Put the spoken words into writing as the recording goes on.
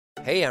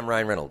Hey, I'm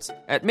Ryan Reynolds.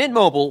 At Mint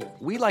Mobile,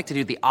 we like to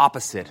do the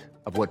opposite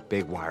of what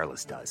Big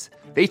Wireless does.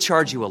 They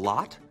charge you a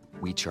lot,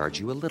 we charge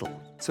you a little.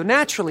 So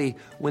naturally,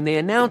 when they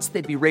announced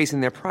they'd be raising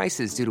their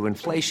prices due to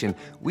inflation,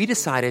 we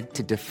decided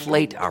to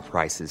deflate our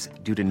prices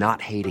due to not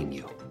hating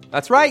you.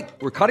 That's right.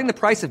 We're cutting the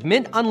price of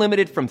Mint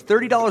Unlimited from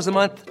 $30 a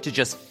month to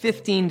just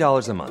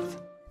 $15 a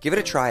month. Give it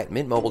a try at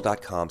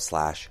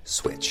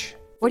mintmobile.com/switch.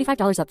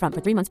 $45 up front for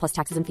 3 months plus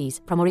taxes and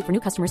fees. Promo rate for new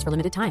customers for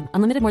limited time.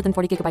 Unlimited more than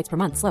 40 gigabytes per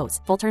month. Slows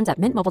full terms at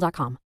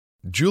mintmobile.com.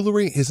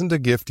 Jewelry isn't a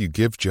gift you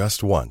give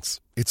just once.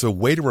 It's a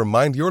way to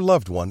remind your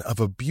loved one of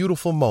a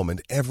beautiful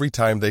moment every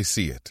time they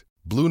see it.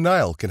 Blue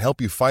Nile can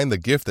help you find the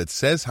gift that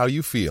says how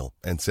you feel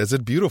and says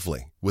it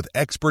beautifully, with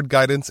expert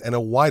guidance and a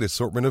wide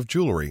assortment of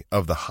jewelry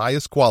of the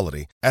highest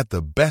quality at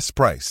the best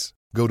price.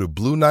 Go to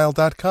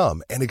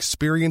BlueNile.com and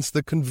experience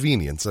the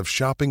convenience of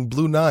shopping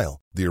Blue Nile,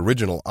 the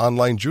original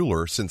online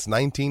jeweler since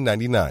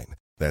 1999.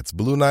 That's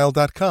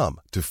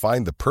BlueNile.com to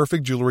find the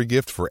perfect jewelry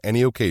gift for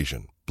any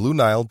occasion.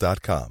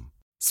 BlueNile.com.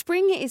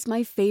 Spring is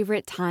my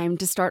favorite time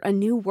to start a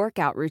new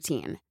workout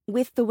routine.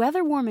 With the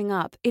weather warming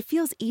up, it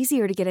feels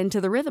easier to get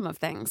into the rhythm of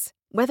things.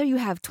 Whether you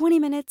have 20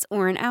 minutes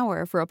or an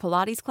hour for a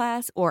Pilates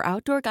class or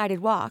outdoor guided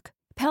walk,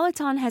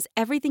 Peloton has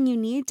everything you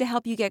need to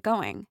help you get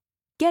going.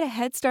 Get a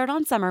head start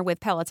on summer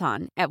with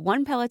Peloton at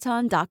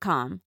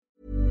onepeloton.com.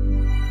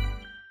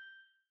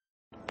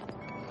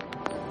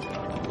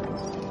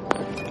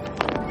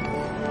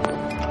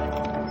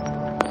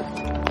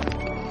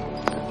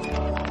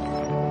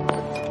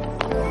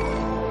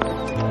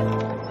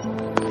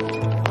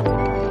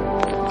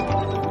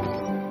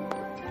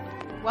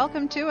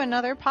 Welcome to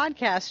another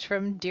podcast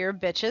from Dear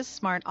Bitches,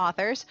 Smart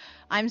Authors.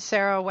 I'm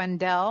Sarah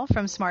Wendell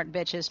from Smart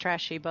Bitches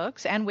Trashy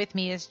Books, and with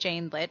me is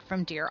Jane Litt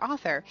from Dear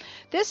Author.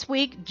 This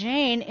week,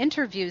 Jane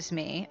interviews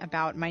me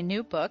about my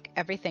new book,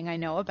 Everything I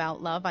Know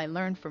About Love I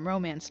Learned from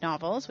Romance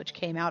Novels, which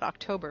came out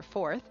October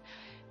 4th.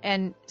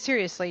 And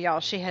seriously,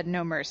 y'all, she had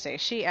no mercy.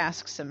 She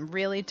asked some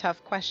really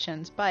tough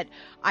questions, but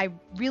I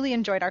really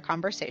enjoyed our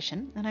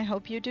conversation, and I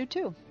hope you do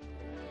too.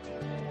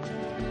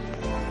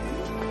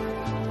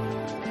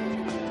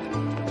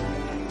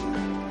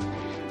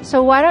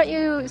 So why don't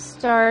you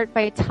start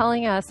by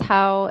telling us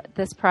how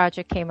this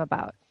project came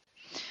about?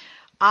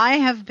 I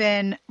have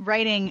been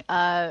writing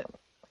a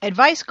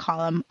advice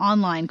column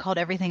online called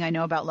Everything I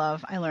Know About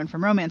Love I Learned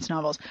from Romance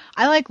Novels.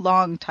 I like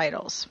long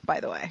titles, by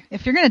the way.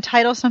 If you're going to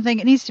title something,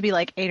 it needs to be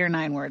like 8 or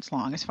 9 words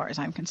long as far as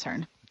I'm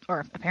concerned,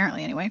 or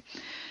apparently anyway.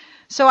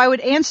 So I would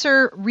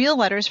answer real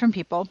letters from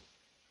people.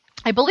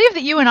 I believe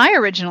that you and I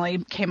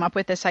originally came up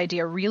with this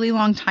idea a really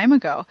long time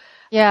ago.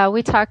 Yeah,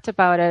 we talked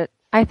about it.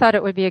 I thought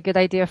it would be a good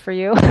idea for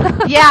you.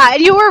 Yeah,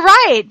 and you were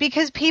right,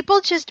 because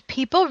people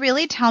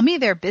really tell me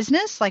their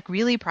business, like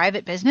really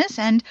private business,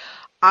 and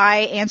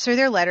I answer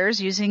their letters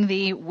using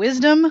the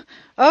wisdom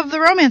of the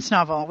romance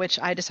novel, which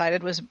I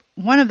decided was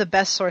one of the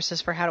best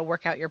sources for how to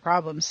work out your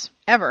problems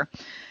ever.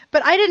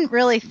 But I didn't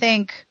really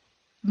think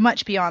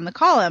much beyond the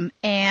column,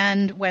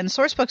 and when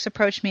Sourcebooks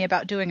approached me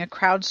about doing a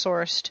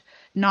crowdsourced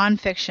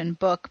nonfiction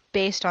book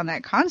based on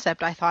that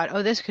concept, I thought,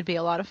 oh, this could be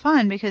a lot of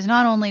fun, because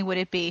not only would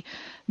it be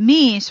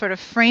me sort of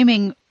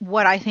framing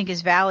what I think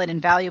is valid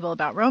and valuable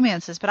about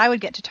romances, but I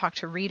would get to talk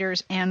to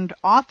readers and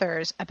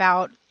authors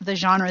about the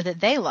genre that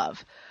they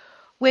love,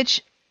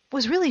 which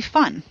was really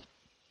fun.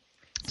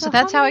 So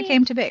that's how it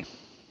came to be.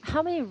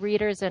 How many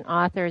readers and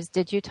authors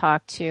did you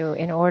talk to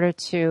in order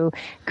to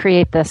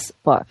create this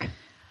book?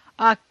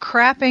 A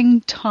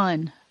crapping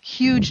ton.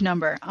 Huge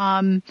number.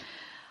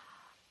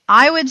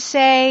 I would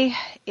say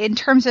in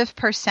terms of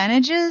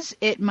percentages,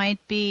 it might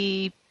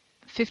be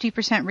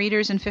 50%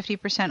 readers and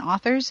 50%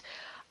 authors.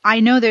 I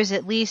know there's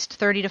at least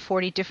 30 to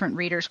 40 different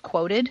readers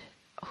quoted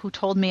who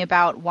told me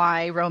about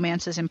why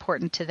romance is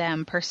important to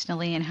them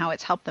personally and how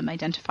it's helped them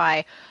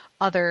identify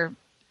other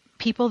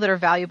people that are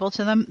valuable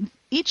to them.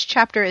 Each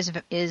chapter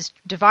is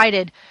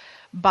divided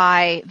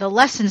by the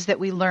lessons that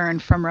we learn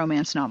from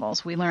romance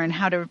novels. We learn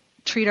how to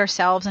treat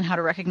ourselves and how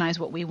to recognize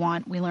what we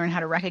want. We learn how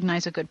to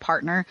recognize a good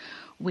partner.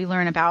 We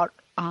learn about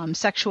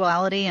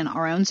sexuality and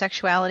our own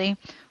sexuality.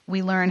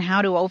 We learn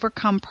how to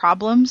overcome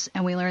problems,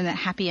 and we learn that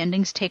happy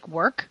endings take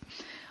work.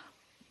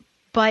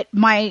 But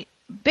my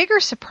bigger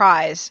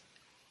surprise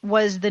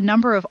was the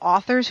number of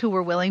authors who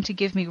were willing to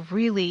give me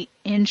really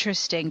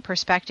interesting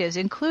perspectives,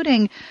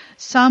 including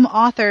some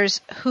authors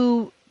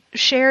who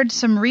shared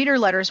some reader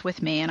letters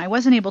with me, and I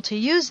wasn't able to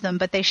use them,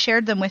 but they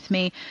shared them with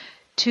me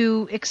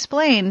to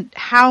explain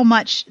how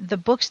much the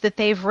books that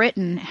they've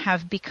written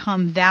have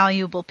become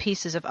valuable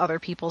pieces of other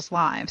people's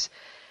lives.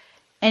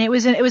 And it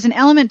was an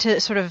element to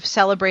sort of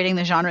celebrating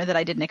the genre that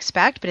I didn't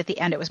expect, but at the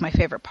end it was my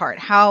favorite part.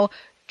 How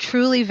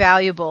truly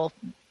valuable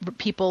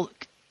people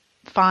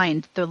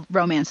find the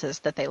romances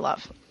that they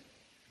love.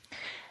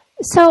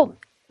 So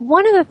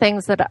one of the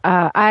things that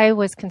I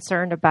was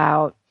concerned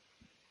about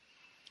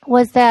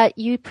was that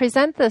you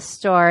present this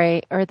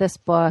story or this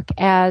book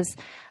as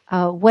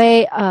a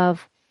way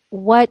of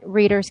what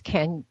readers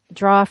can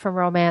draw from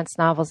romance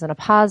novels in a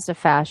positive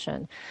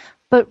fashion.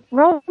 But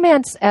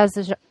romance as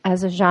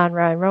a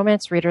genre, and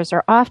romance readers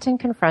are often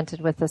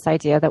confronted with this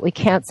idea that we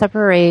can't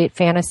separate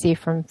fantasy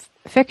from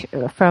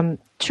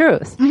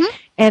truth,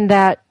 and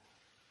that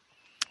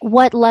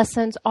what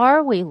lessons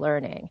are we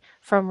learning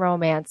from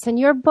romance? And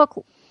your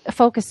book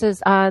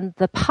focuses on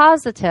the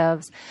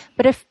positives,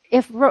 but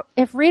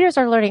if readers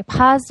are learning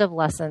positive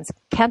lessons,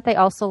 can't they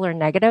also learn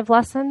negative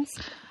lessons?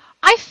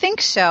 I think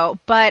so,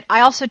 but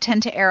I also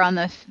tend to err on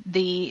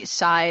the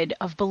side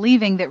of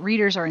believing that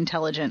readers are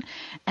intelligent.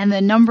 And the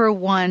number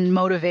one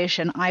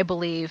motivation, I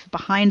believe,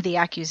 behind the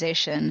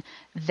accusation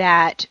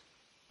that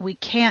we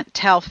can't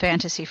tell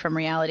fantasy from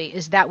reality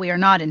is that we are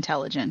not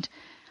intelligent.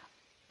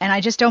 And I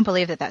just don't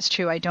believe that that's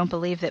true. I don't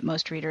believe that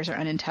most readers are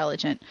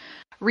unintelligent.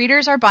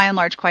 Readers are by and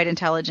large quite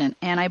intelligent,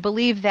 and I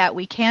believe that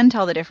we can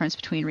tell the difference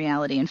between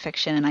reality and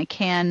fiction, and I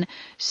can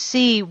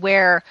see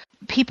where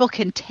people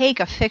can take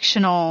a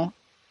fictional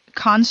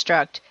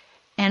construct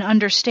and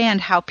understand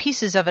how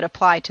pieces of it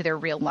apply to their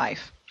real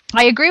life.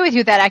 I agree with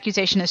you that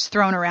accusation is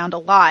thrown around a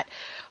lot.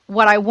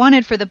 What I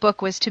wanted for the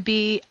book was to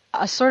be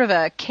a sort of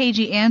a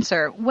cagey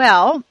answer.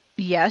 Well,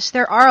 yes,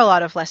 there are a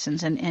lot of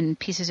lessons and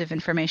pieces of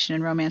information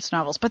in romance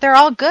novels, but they're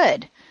all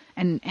good.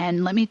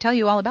 And let me tell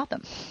you all about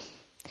them.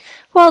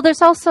 Well,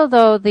 there's also,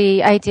 though,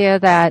 the idea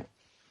that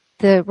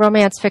the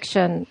romance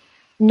fiction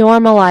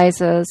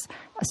normalizes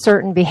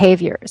certain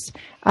behaviors.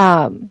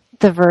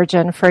 The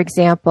virgin, for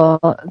example,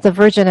 the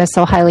virgin is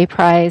so highly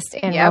prized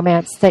in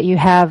romance that you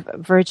have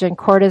virgin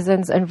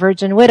courtesans and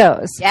virgin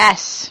widows.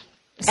 Yes.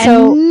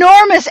 So,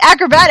 enormous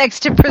acrobatics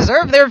to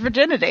preserve their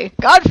virginity.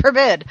 God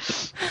forbid.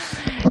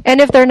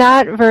 And if they're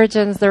not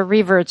virgins, they're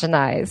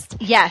re-virginized.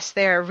 Yes,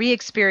 they're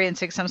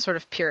re-experiencing some sort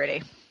of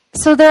purity.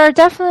 So there are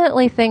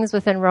definitely things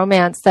within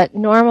romance that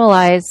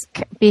normalize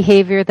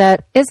behavior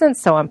that isn't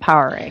so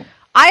empowering.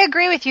 I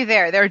agree with you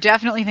there. There are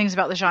definitely things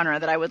about the genre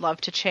that I would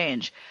love to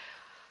change.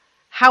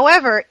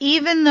 However,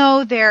 even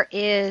though there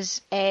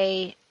is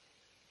a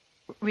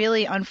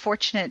really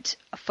unfortunate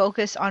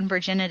focus on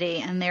virginity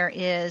and there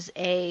is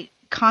a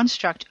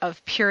construct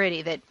of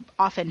purity that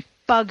often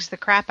bugs the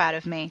crap out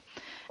of me,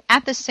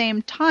 at the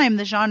same time,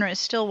 the genre is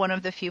still one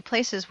of the few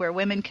places where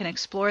women can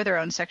explore their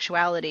own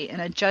sexuality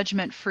in a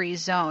judgment-free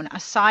zone.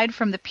 Aside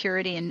from the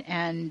purity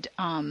and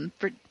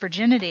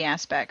virginity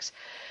aspects,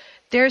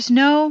 there's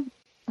no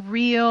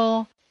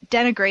real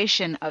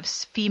denigration of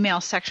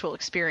female sexual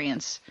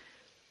experience.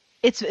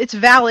 It's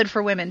valid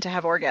for women to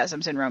have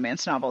orgasms in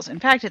romance novels. In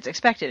fact, it's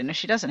expected, and if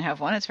she doesn't have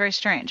one, it's very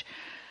strange.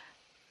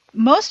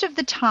 Most of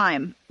the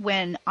time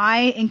when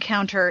I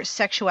encounter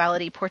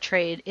sexuality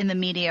portrayed in the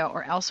media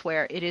or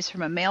elsewhere, it is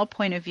from a male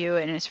point of view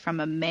and it's from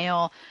a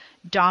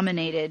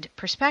male-dominated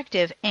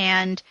perspective,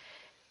 and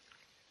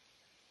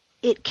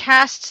it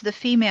casts the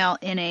female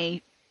in a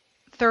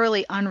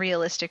thoroughly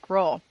unrealistic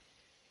role.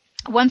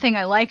 One thing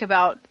I like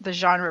about the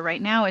genre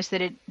right now is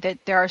that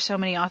there are so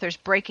many authors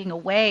breaking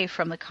away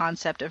from the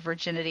concept of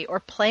virginity or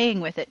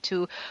playing with it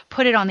to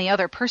put it on the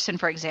other person,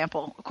 for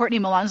example. Courtney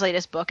Milan's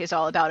latest book is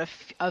all about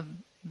a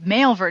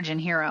male virgin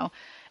hero,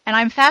 and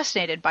I'm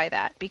fascinated by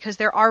that because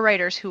there are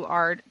writers who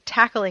are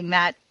tackling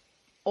that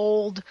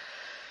old,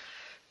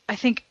 I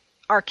think,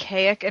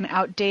 archaic and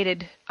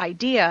outdated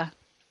idea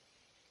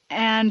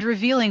and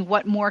revealing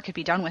what more could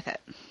be done with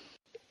it.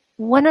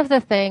 One of the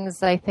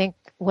things I think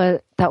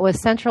that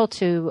was central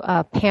to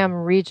Pam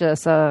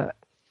Regis, a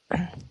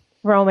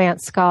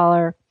romance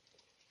scholar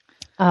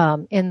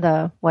in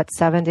the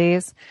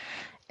 70s,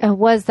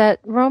 was that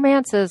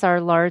romances are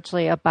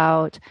largely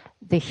about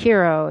the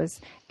heroes,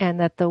 and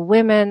that the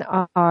women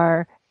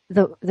are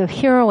the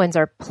heroines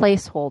are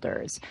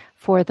placeholders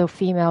for the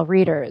female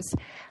readers.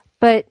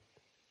 But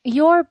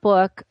your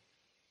book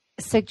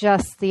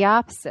suggests the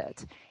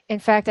opposite. In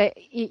fact,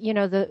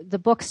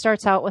 the book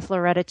starts out with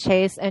Loretta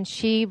Chase, and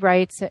she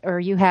writes, or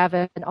you have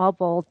it in all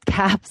bold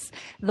caps,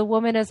 "The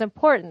woman is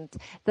important,"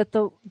 that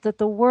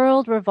the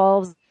world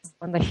revolves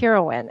on the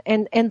heroine.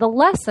 And the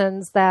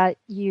lessons that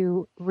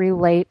you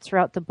relate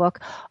throughout the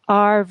book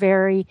are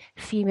very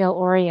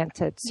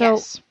female-oriented. So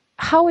yes.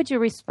 How would you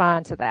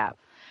respond to that?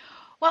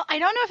 Well, I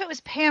don't know if it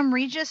was Pam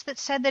Regis that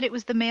said that it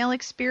was the male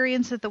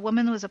experience that the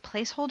woman was a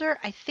placeholder.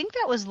 I think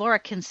that was Laura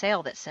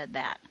Kinsale that said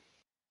that.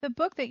 The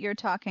book that you're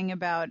talking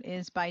about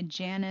is by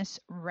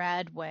Janice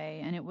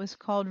Radway, and it was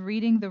called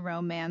Reading the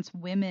Romance,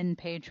 Women,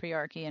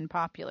 Patriarchy, and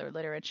Popular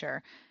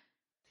Literature.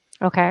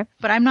 Okay.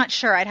 But I'm not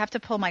sure. I'd have to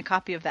pull my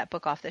copy of that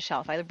book off the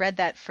shelf. I read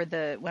that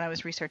when I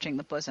was researching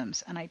the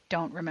bosoms, and I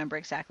don't remember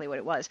exactly what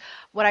it was.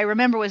 What I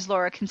remember was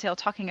Laura Kinsale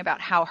talking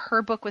about how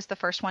her book was the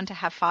first one to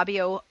have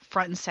Fabio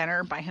front and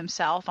center by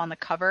himself on the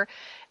cover,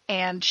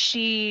 and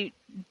she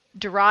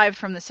derived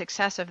from the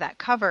success of that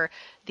cover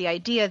the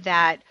idea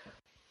that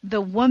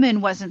the woman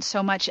wasn't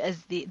so much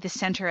as the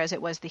center as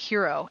it was the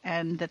hero,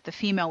 and that the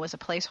female was a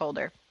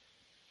placeholder.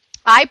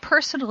 I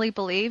personally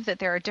believe that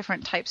there are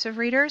different types of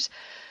readers.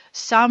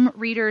 Some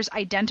readers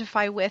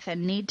identify with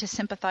and need to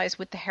sympathize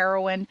with the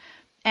heroine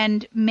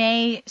and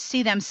may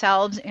see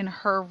themselves in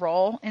her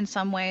role in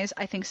some ways.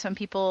 I think some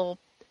people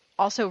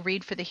also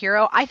read for the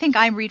hero. I think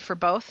I read for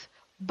both.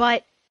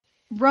 But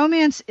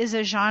romance is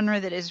a genre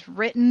that is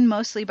written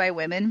mostly by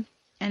women,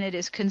 and it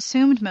is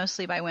consumed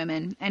mostly by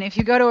women. And if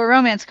you go to a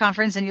romance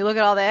conference and you look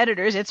at all the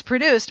editors, it's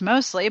produced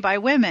mostly by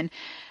women.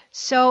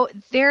 So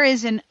there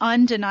is an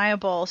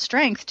undeniable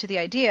strength to the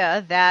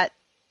idea that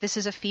this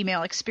is a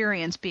female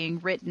experience being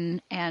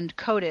written and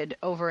coded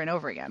over and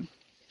over again.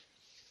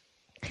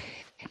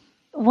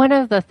 One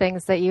of the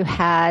things that you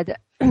had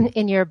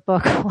in your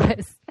book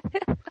was,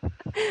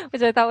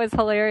 which I thought was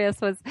hilarious,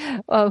 was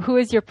who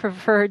is your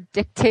preferred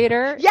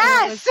dictator?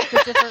 Yes! In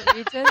the different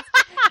regions.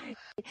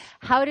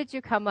 How did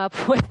you come up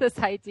with this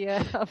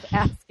idea of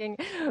asking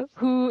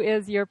who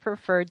is your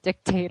preferred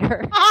dictator?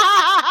 And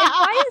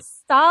why is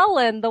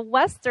Stalin the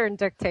Western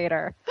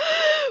dictator?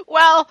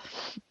 Well,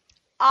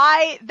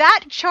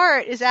 that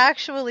chart is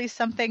actually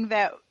something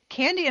that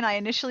Candy and I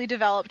initially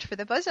developed for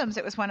the bosoms.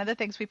 It was one of the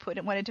things we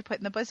wanted to put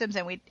in the bosoms,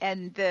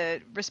 and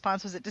the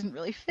response was it doesn't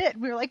really fit.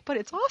 We were like, but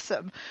it's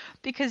awesome,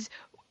 because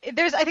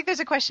I think there's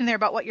a question there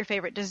about what your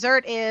favorite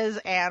dessert is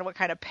and what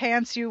kind of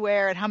pants you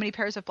wear and how many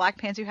pairs of black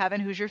pants you have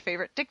and who's your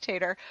favorite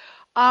dictator.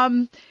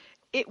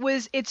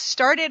 It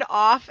started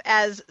off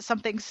as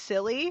something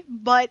silly,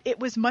 but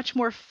it was much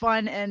more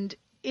fun and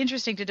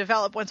interesting to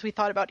develop once we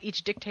thought about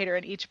each dictator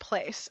in each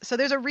place. So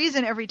there's a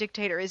reason every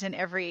dictator is in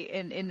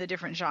the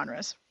different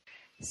genres.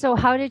 So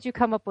how did you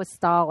come up with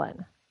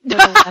Stalin?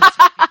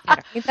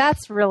 I mean,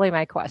 that's really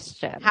my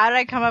question. How did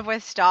I come up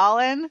with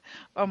Stalin?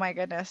 Oh my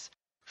goodness.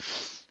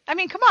 I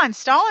mean, come on.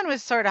 Stalin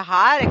was sort of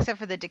hot, except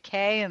for the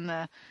decay and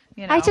the,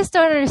 I just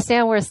don't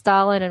understand where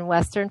Stalin and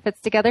Western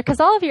fits together, because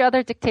all of your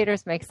other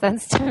dictators make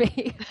sense to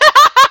me.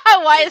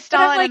 Why is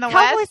Stalin in the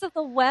Cowboys West? of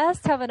the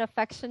West have an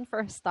affection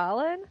for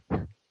Stalin?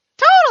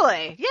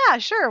 Totally. Yeah,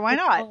 sure. Why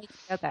not? Totally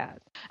get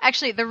that.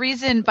 Actually, the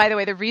reason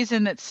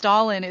that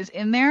Stalin is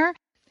in there,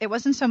 it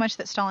wasn't so much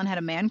that Stalin had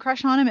a man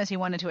crush on him as he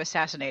wanted to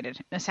assassinate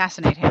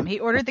him. He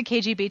ordered the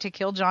KGB to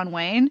kill John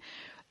Wayne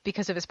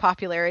because of his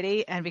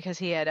popularity and because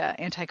he had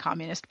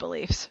anti-communist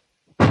beliefs.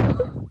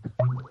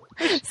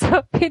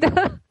 So,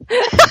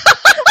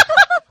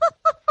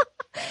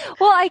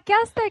 well, I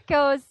guess that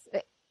goes.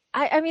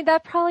 I mean,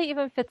 that probably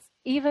even fits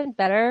even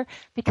better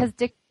because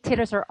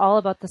dictators are all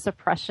about the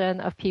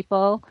suppression of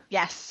people.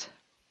 Yes.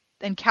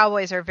 And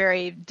cowboys are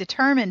very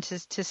determined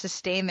to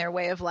sustain their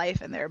way of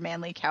life and their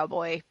manly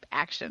cowboy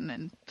action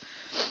and,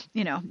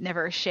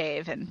 never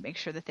shave and make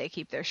sure that they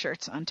keep their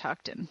shirts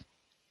untucked and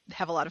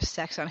have a lot of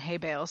sex on hay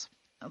bales,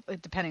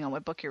 depending on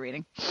what book you're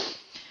reading.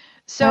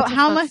 So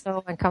how much?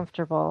 So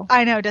uncomfortable.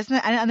 I know, doesn't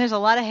it? And there's a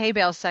lot of hay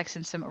bale sex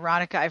in some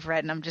erotica I've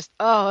read, and I'm just,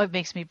 it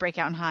makes me break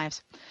out in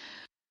hives.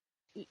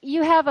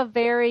 You have a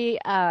very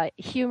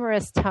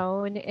humorous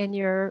tone in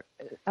your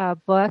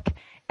book.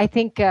 I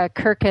think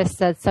Kirkus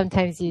said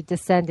sometimes you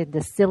descend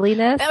into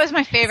silliness. That was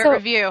my favorite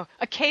review.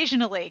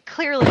 Occasionally.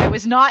 Clearly, I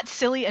was not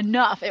silly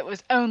enough. It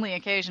was only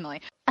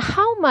occasionally.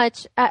 How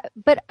much,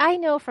 but I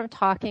know from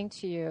talking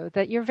to you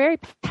that you're very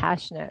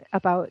passionate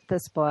about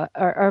this book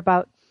or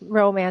about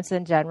romance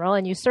in general,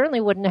 and you certainly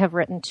wouldn't have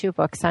written 2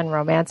 books on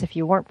romance if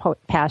you weren't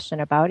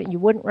passionate about it. You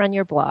wouldn't run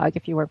your blog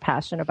if you weren't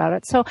passionate about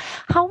it. So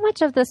how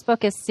much of this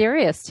book is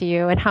serious to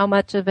you and how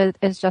much of it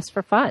is just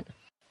for fun?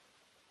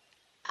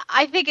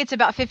 I think it's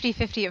about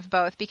 50-50 of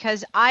both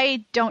because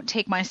I don't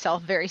take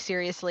myself very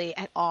seriously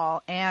at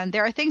all. And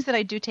there are things that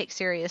I do take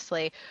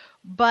seriously,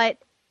 but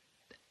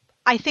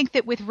I think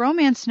that with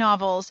romance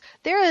novels,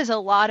 there is a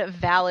lot of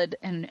valid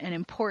and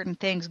important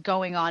things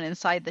going on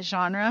inside the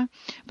genre.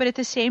 But at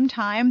the same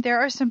time, there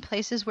are some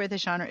places where the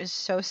genre is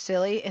so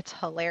silly, it's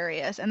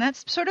hilarious. And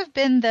that's sort of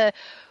been the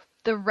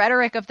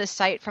rhetoric of the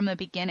site from the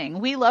beginning.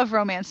 We love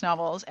romance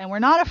novels, and we're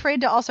not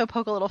afraid to also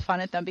poke a little fun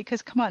at them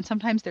because, come on,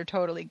 sometimes they're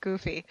totally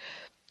goofy.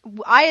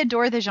 I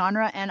adore the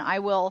genre, and I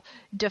will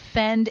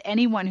defend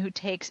anyone who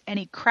takes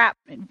any crap.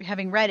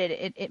 Having read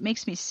it, it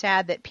makes me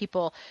sad that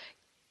people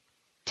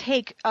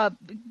take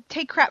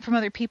crap from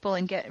other people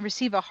and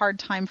receive a hard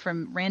time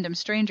from random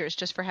strangers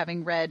just for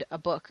having read a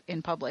book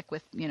in public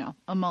with,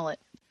 a mullet.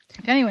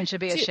 If anyone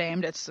should be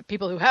ashamed, it's the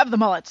people who have the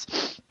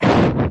mullets.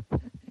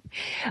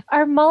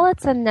 Are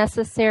mullets a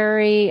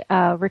necessary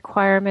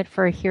requirement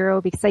for a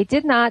hero? Because I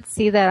did not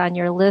see that on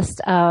your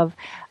list of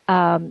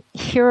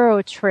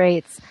hero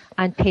traits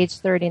on page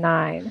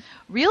 39.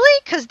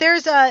 Really? Because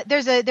there's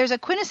a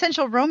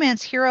quintessential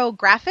romance hero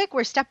graphic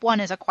where step 1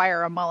 is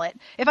acquire a mullet.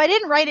 If I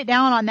didn't write it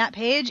down on that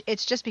page,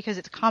 it's just because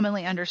it's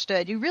commonly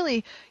understood.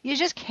 You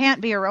just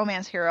can't be a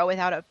romance hero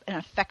without an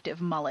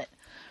effective mullet.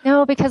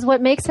 No, because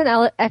what makes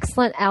an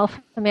excellent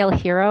alpha male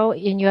hero,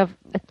 and you have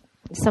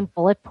some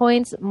bullet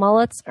points,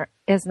 mullets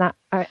is not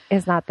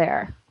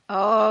there.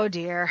 Oh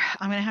dear.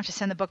 I'm going to have to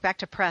send the book back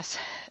to press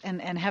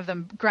and have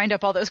them grind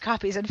up all those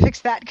copies and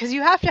fix that because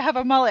you have to have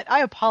a mullet.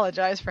 I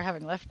apologize for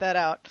having left that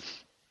out.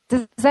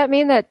 Does that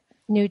mean that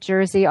New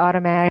Jersey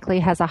automatically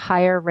has a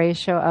higher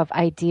ratio of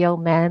ideal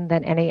men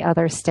than any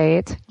other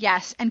state?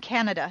 Yes, and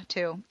Canada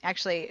too.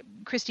 Actually,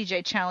 Christy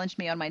J challenged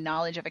me on my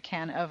knowledge of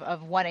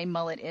of what a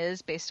mullet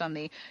is based on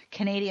the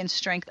Canadian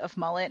strength of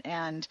mullet,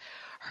 and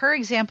her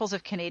examples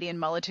of Canadian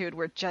mullitude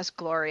were just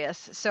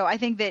glorious. So I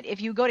think that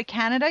if you go to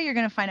Canada, you're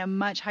going to find a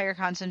much higher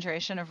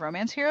concentration of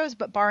romance heroes,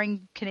 but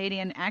barring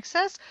Canadian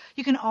access,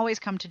 you can always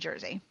come to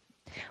Jersey.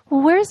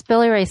 Well, where's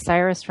Billy Ray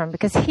Cyrus from?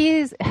 Because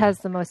he has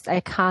the most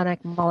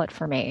iconic mullet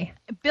for me.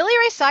 Billy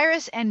Ray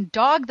Cyrus and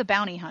Dog the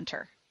Bounty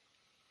Hunter.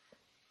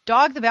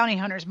 Dog the Bounty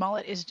Hunter's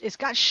mullet it's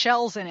got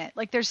shells in it.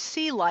 Like there's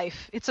sea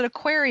life. It's an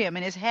aquarium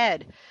in his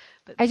head.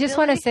 But I just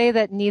want to say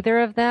that neither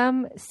of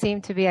them seem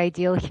to be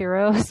ideal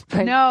heroes,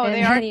 but no, in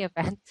they aren't. any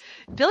event.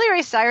 Billy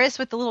Ray Cyrus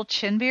with the little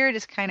chin beard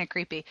is kind of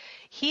creepy.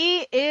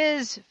 He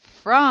is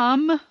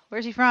from,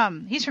 where's he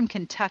from? He's from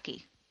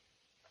Kentucky.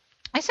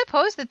 I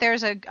suppose that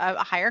there's a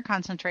higher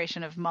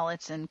concentration of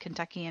mullets in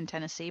Kentucky and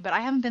Tennessee, but I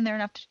haven't been there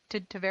enough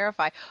to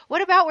verify.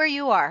 What about where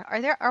you are?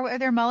 Are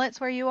there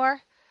mullets where you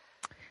are?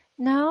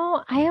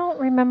 No, I don't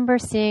remember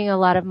seeing a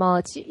lot of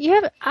mullets.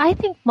 I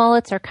think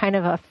mullets are kind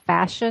of a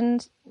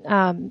fashioned,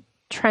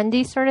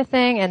 trendy sort of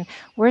thing, and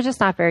we're just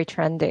not very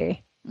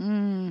trendy.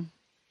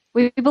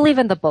 We believe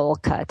in the bowl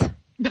cut.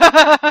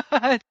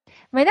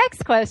 My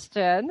next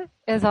question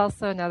is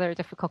also another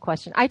difficult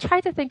question. I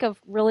tried to think of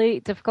really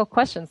difficult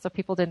questions so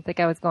people didn't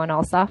think I was going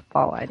all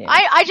softball on you.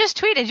 I just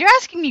tweeted, you're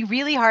asking me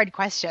really hard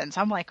questions.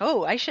 I'm like,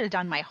 oh, I should have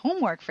done my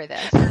homework for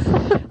this.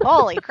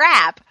 Holy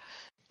crap.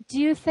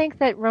 Do you think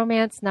that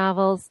romance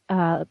novels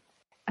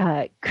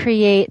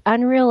create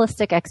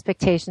unrealistic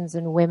expectations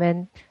in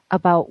women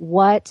about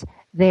what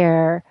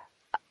their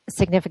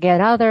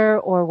significant other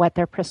or what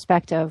their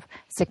prospective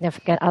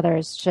significant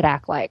others should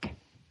act like?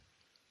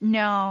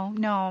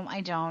 No,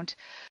 I don't.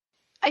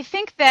 I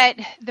think that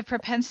the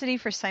propensity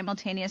for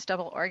simultaneous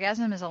double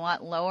orgasm is a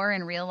lot lower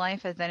in real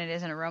life than it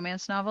is in a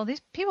romance novel.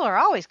 These people are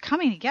always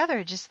coming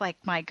together just like,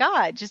 my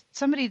God, just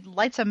somebody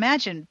lights a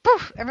match and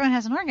poof, everyone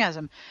has an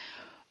orgasm.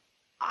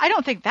 I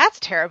don't think that's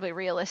terribly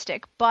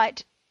realistic,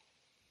 but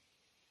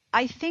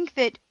I think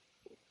that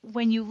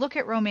when you look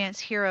at romance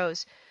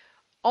heroes,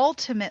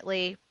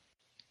 ultimately,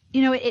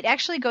 it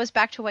actually goes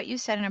back to what you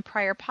said in a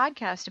prior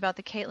podcast about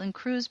the Caitlin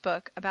Cruz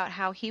book, about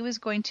how he was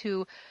going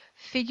to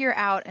figure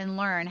out and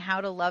learn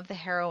how to love the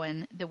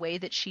heroine the way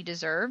that she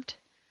deserved.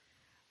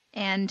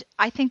 And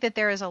I think that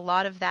there is a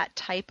lot of that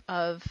type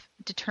of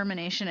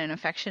determination and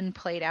affection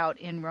played out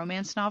in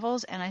romance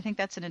novels, and I think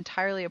that's an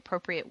entirely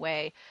appropriate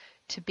way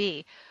to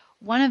be.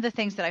 One of the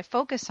things that I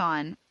focus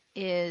on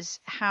is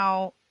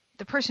how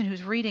the person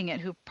who's reading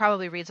it, who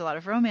probably reads a lot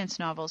of romance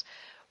novels,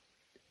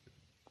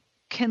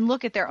 can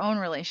look at their own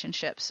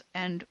relationships.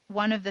 And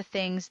one of the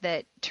things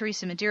that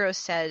Teresa Medeiros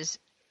says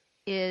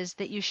is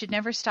that you should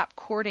never stop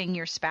courting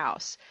your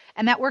spouse.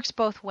 And that works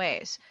both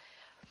ways.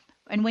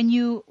 And when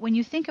you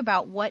think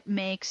about what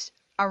makes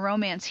a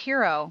romance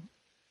hero,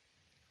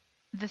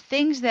 the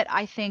things that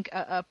I think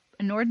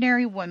an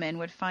ordinary woman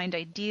would find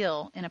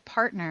ideal in a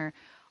partner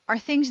are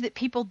things that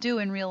people do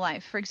in real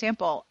life. For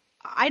example,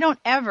 I don't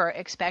ever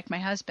expect my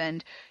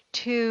husband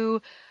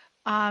to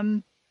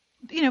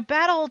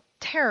battle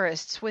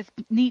terrorists with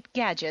neat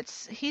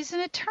gadgets. He's an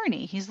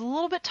attorney. He's a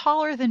little bit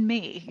taller than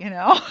me,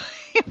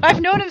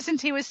 I've known him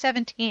since he was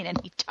 17, and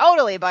he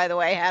totally, by the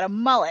way, had a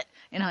mullet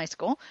in high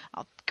school.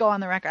 I'll go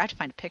on the record. I have to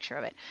find a picture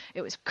of it.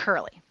 It was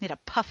curly. He had a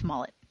puff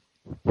mullet.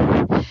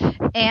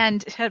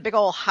 And it had a big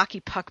old hockey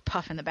puck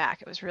puff in the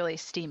back. It was really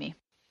steamy.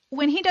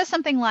 When he does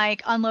something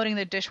like unloading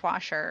the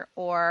dishwasher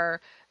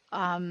or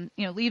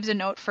leaves a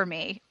note for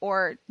me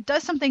or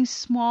does something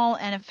small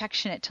and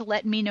affectionate to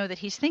let me know that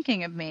he's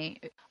thinking of me,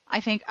 I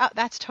think, oh,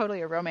 that's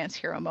totally a romance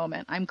hero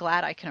moment. I'm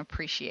glad I can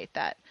appreciate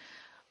that.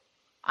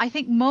 I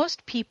think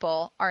most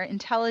people are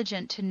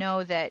intelligent to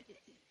know that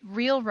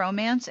real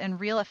romance and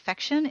real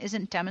affection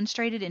isn't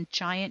demonstrated in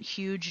giant,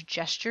 huge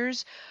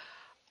gestures,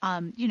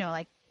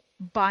 like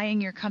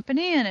buying your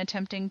company and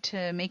attempting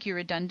to make you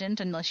redundant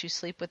unless you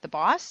sleep with the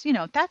boss.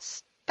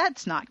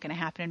 That's not going to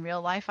happen in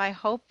real life. I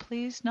hope,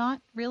 please,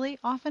 not really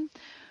often.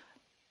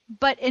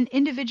 But in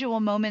individual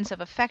moments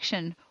of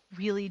affection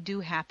really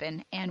do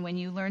happen. And when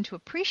you learn to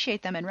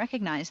appreciate them and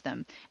recognize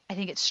them, I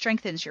think it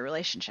strengthens your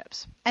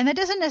relationships. And that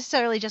doesn't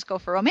necessarily just go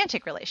for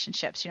romantic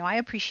relationships. I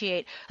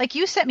appreciate, like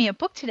you sent me a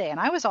book today and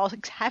I was all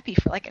happy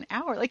for like an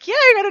hour. Like, yay,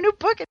 I got a new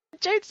book and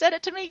Jade sent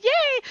it to me.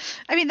 Yay.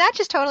 I mean, that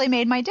just totally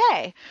made my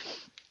day.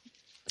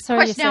 So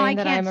are you saying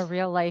that I'm a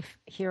real life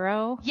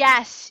hero?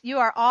 Yes, you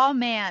are all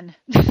man.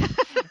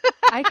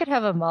 I could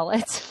have a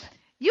mullet.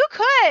 You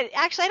could.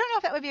 Actually, I don't know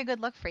if that would be a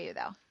good look for you,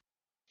 though.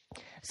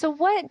 So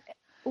what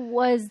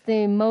was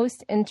the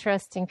most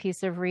interesting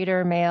piece of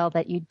reader mail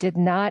that you did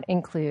not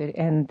include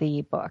in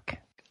the book?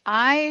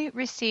 I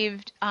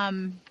received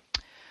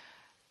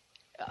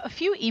a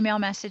few email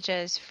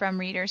messages from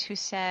readers who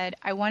said,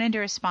 I wanted to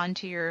respond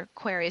to your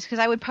queries, because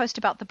I would post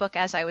about the book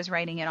as I was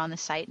writing it on the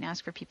site and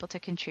ask for people to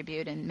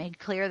contribute, and made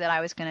clear that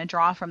I was going to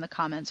draw from the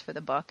comments for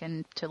the book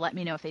and to let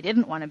me know if they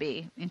didn't want to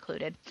be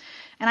included.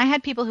 And I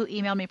had people who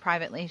emailed me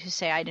privately to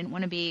say, I didn't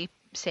want to be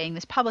saying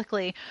this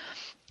publicly,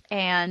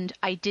 and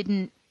I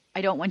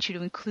don't want you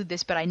to include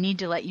this, but I need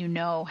to let you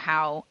know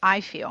how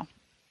I feel.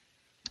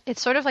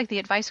 It's sort of like the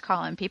advice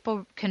column.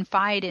 People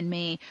confide in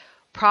me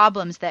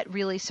problems that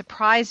really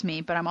surprise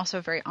me, but I'm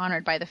also very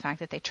honored by the fact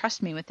that they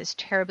trust me with this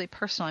terribly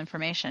personal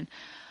information.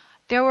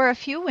 There were a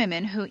few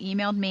women who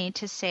emailed me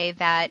to say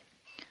that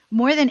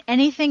more than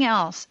anything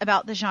else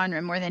about the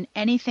genre, more than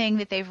anything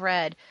that they've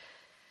read,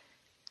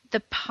 the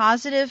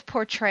positive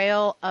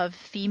portrayal of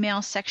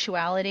female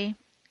sexuality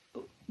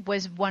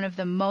was one of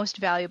the most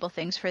valuable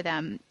things for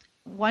them.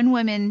 One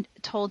woman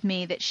told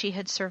me that she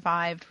had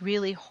survived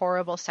really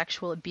horrible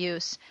sexual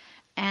abuse,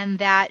 and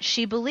that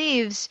she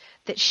believes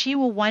that she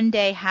will one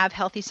day have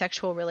healthy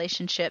sexual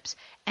relationships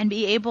and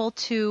be able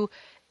to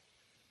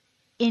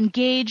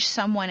engage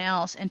someone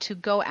else and to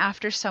go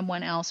after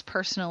someone else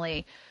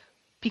personally,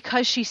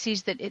 because she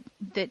sees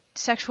that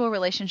sexual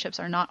relationships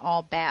are not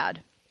all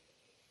bad.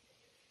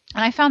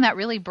 And I found that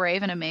really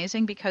brave and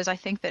amazing, because I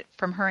think that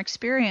from her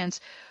experience,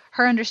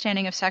 her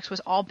understanding of sex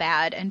was all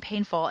bad and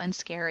painful and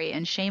scary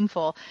and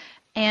shameful.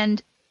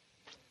 And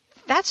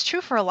that's true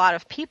for a lot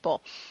of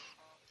people.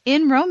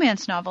 In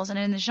romance novels and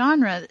in the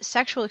genre,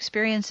 sexual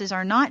experiences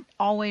are not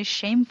always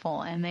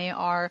shameful, and they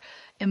are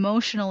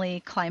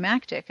emotionally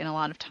climactic, and a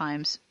lot of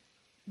times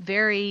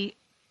very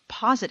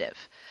positive.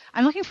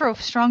 I'm looking for a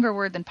stronger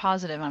word than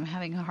positive. I'm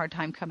having a hard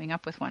time coming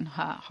up with one.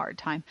 Hard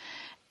time.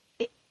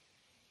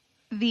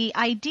 The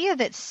idea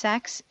that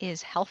sex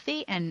is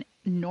healthy and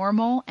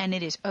normal and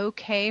it is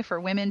okay for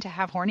women to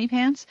have horny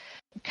pants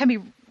can be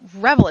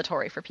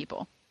revelatory for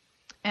people.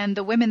 And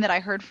the women that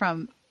I heard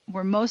from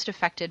were most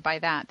affected by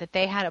that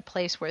they had a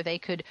place where they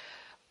could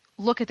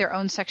look at their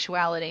own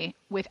sexuality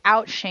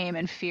without shame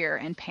and fear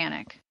and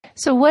panic.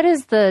 So what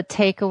is the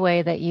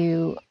takeaway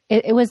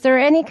that was there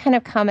any kind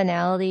of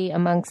commonality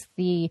amongst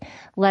the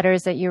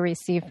letters that you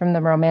received from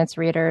the romance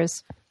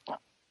readers?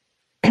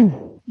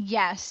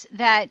 Yes,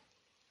 that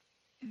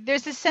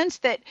there's a sense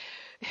that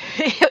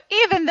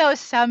even though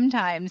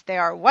sometimes they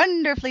are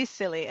wonderfully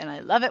silly, and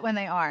I love it when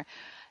they are,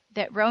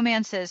 that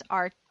romances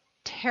are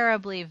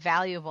terribly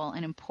valuable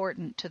and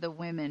important to the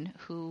women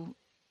who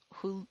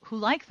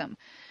like them.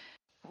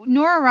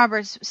 Nora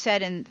Roberts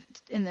said in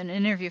an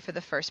interview for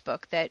the first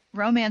book that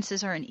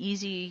romances are an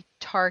easy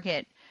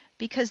target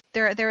because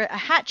they're a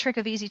hat trick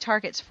of easy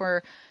targets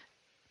for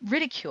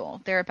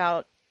ridicule. They're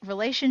about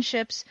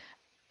relationships,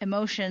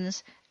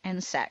 emotions,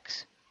 and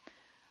sex.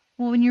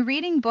 Well, when you're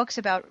reading books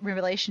about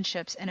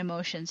relationships and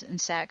emotions and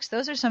sex,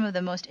 those are some of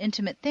the most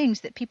intimate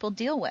things that people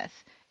deal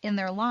with in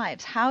their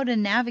lives. How to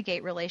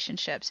navigate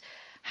relationships,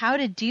 how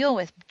to deal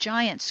with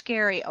giant,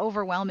 scary,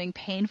 overwhelming,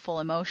 painful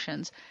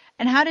emotions,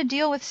 and how to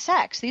deal with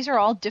sex. These are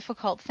all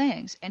difficult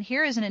things. And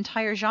here is an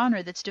entire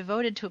genre that's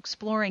devoted to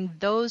exploring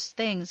those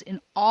things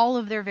in all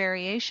of their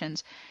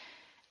variations.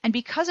 And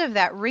because of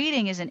that,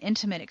 reading is an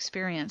intimate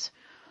experience.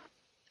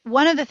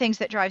 One of the things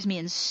that drives me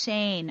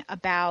insane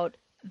about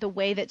the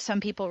way that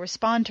some people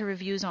respond to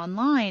reviews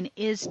online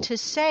is to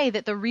say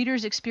that the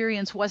reader's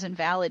experience wasn't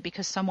valid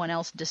because someone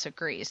else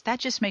disagrees. That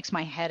just makes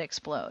my head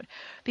explode,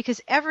 because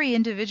every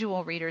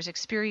individual reader's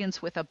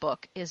experience with a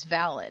book is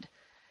valid.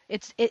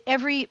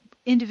 Every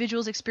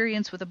individual's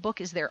experience with a book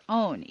is their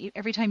own.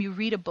 Every time you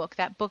read a book,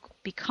 that book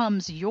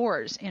becomes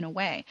yours in a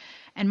way.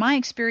 And my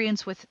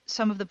experience with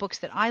some of the books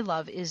that I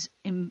love is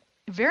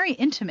very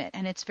intimate,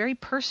 and it's very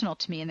personal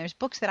to me. And there's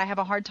books that I have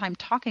a hard time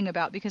talking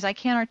about because I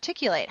can't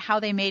articulate how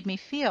they made me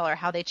feel or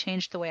how they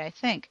changed the way I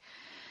think.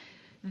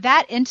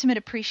 That intimate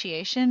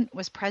appreciation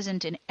was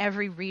present in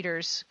every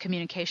reader's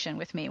communication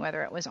with me,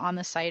 whether it was on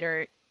the site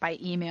or by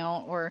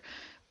email or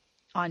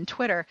on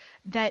Twitter,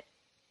 that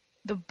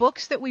the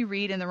books that we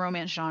read in the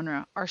romance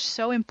genre are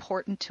so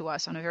important to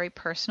us on a very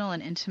personal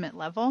and intimate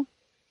level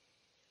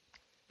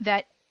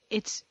that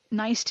it's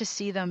nice to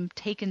see them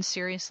taken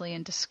seriously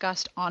and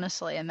discussed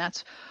honestly. And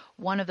that's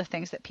one of the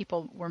things that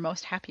people were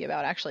most happy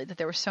about, actually, that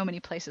there were so many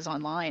places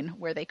online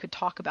where they could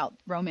talk about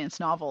romance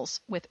novels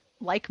with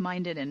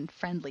like-minded and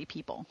friendly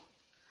people.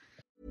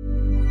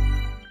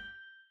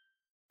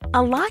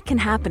 A lot can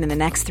happen in the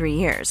next 3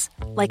 years.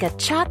 Like a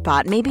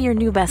chatbot may be your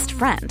new best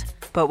friend.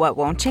 But what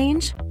won't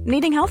change?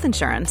 Needing health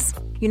insurance.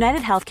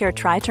 United Healthcare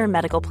Tri-Term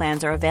Medical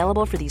Plans are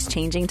available for these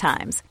changing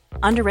times.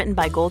 Underwritten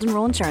by Golden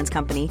Rule Insurance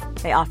Company,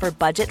 they offer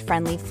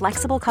budget-friendly,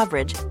 flexible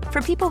coverage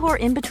for people who are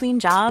in between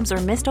jobs or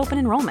missed open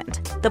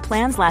enrollment. The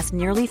plans last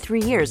nearly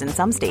 3 years in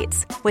some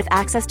states, with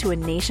access to a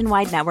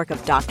nationwide network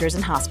of doctors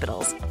and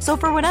hospitals. So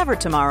for whatever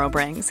tomorrow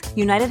brings,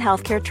 United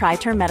Healthcare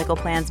Tri-Term Medical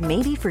Plans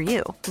may be for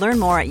you. Learn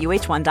more at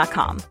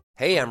uh1.com.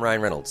 Hey, I'm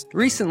Ryan Reynolds.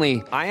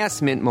 Recently, I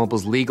asked Mint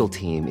Mobile's legal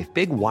team if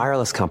big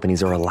wireless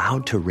companies are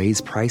allowed to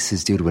raise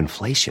prices due to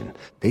inflation.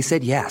 They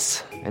said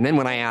yes. And then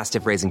when I asked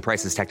if raising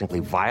prices technically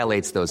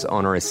violates those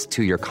onerous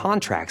 2-year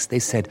contracts, they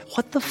said,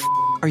 "What the f***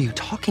 are you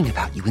talking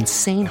about, you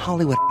insane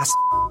Hollywood ass?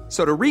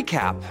 So to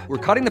recap, we're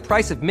cutting the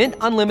price of Mint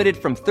Unlimited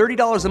from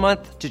 $30 a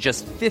month to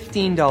just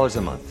 $15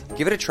 a month.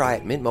 Give it a try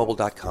at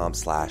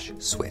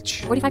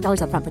mintmobile.com/switch.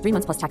 $45 up front for 3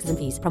 months plus taxes and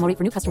fees. Promo rate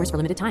for new customers for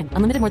limited time.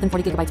 Unlimited more than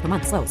 40 gigabytes per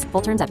month. Slows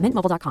full terms at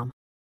mintmobile.com.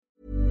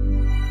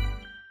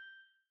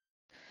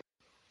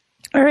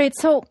 All right,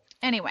 so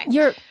Anyway,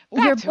 your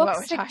back to what book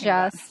we're talking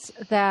suggests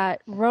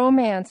that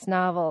romance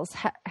novels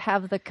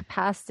have the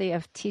capacity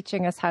of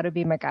teaching us how to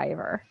be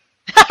MacGyver.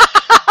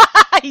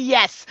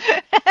 Yes.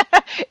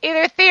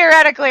 Either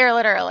theoretically or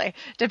literally,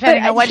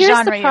 depending on what genre you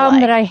like. Here's the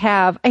problem that I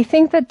have. I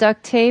think that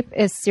duct tape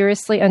is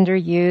seriously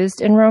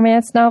underused in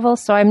romance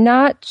novels, so I'm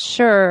not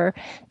sure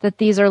that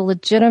these are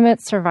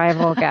legitimate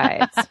survival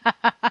guides.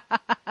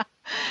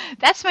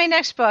 That's my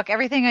next book.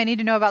 Everything I need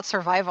to know about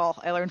survival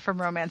I learned from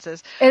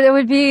romances. And it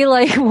would be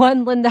like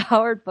one Linda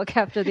Howard book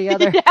after the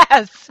other.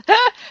 Yes.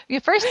 The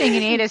first thing you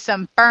need is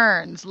some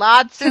ferns.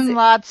 Lots and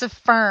lots of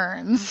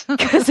ferns.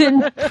 Because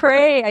in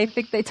Prey, I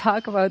think they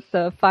talk about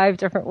the 5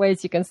 different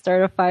ways you can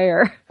start a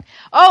fire.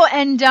 Oh,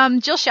 and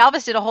Jill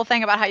Shalvis did a whole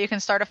thing about how you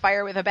can start a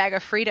fire with a bag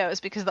of Fritos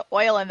because the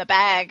oil in the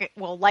bag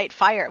will light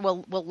fire,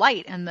 will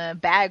light, and the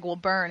bag will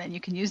burn, and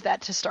you can use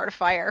that to start a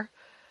fire.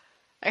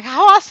 Like,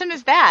 how awesome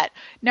is that?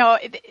 No,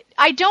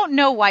 I don't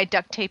know why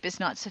duct tape is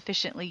not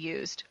sufficiently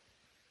used.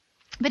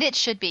 But it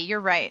should be. You're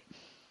right.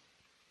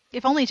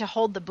 If only to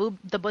hold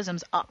the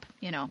bosoms up,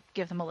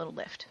 give them a little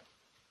lift.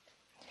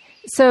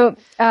 So,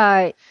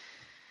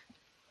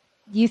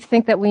 you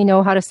think that we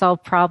know how to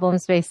solve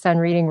problems based on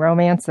reading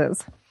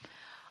romances?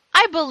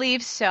 I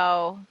believe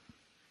so.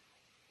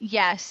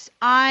 Yes.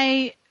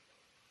 I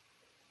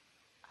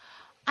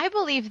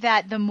believe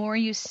that the more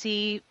you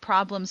see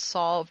problems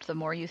solved, the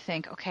more you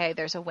think, okay,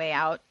 there's a way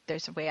out.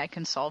 There's a way I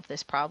can solve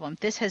this problem.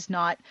 This has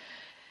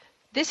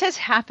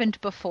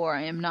happened before.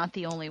 I am not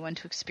the only one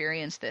to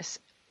experience this.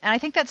 And I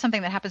think that's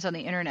something that happens on the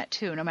internet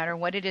too. No matter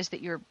what it is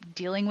that you're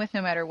dealing with,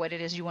 no matter what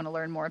it is you want to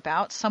learn more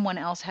about, someone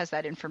else has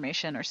that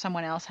information or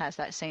someone else has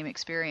that same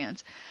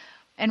experience.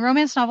 And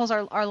romance novels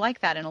are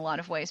like that in a lot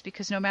of ways,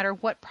 because no matter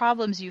what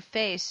problems you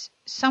face,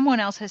 someone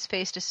else has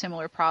faced a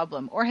similar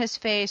problem or has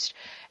faced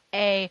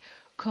a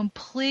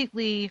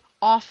completely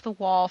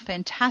off-the-wall,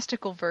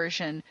 fantastical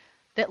version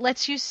that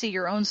lets you see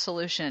your own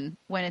solution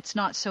when it's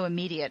not so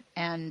immediate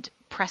and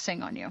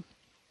pressing on you.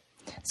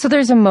 So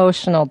there's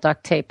emotional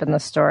duct tape in the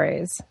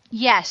stories.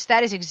 Yes,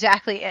 that is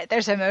exactly it.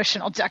 There's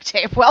emotional duct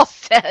tape. Well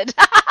said.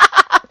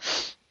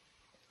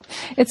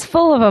 It's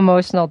full of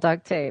emotional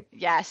duct tape.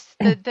 Yes,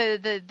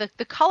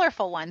 the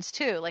colorful ones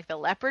too, like the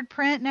leopard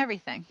print and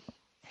everything.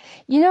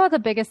 You know, the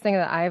biggest thing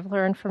that I've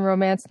learned from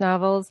romance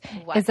novels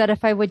is that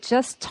if I would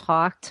just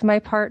talk to my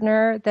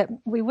partner, that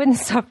we wouldn't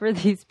suffer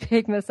these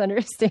big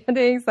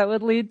misunderstandings that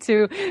would lead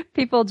to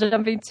people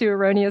jumping to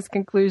erroneous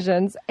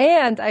conclusions.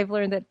 And I've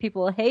learned that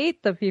people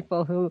hate the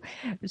people who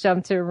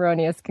jump to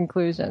erroneous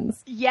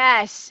conclusions.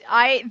 Yes,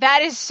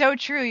 that is so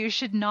true. You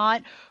should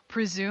not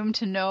presume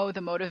to know the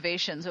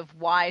motivations of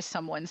why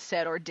someone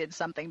said or did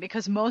something,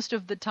 because most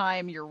of the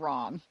time you're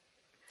wrong.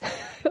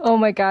 Oh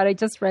my God, I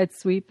just read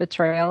Sweet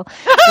Betrayal,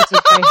 which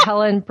is by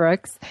Helen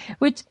Brooks,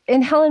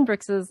 Helen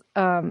Brooks is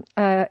a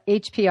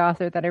HP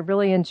author that I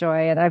really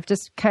enjoy, and I've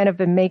just kind of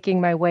been making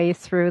my way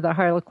through the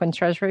Harlequin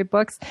Treasury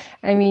books.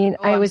 I mean,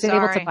 I was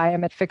able to buy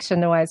them at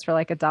Fiction Noise for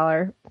like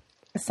 $1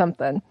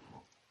 something.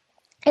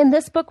 And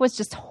this book was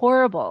just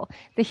horrible.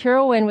 The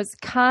heroine was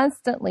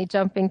constantly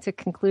jumping to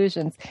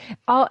conclusions,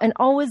 and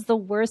always the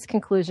worst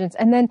conclusions.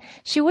 And then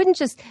she wouldn't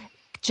just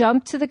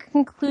jump to the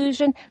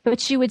conclusion, but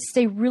she would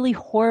say really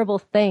horrible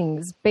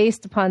things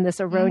based upon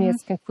this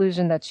erroneous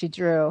conclusion that she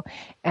drew.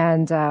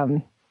 And,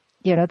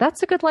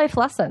 that's a good life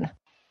lesson.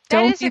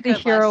 Don't be the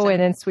heroine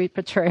in Sweet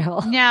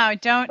Betrayal. No,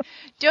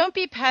 don't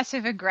be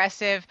passive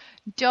aggressive.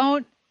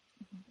 Don't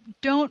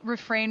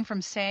refrain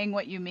from saying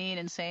what you mean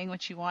and saying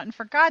what you want. And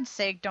for God's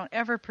sake, don't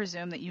ever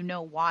presume that you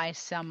know why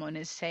someone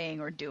is saying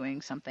or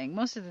doing something.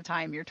 Most of the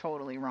time, you're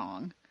totally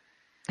wrong.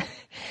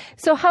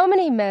 So how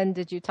many men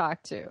did you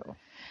talk to?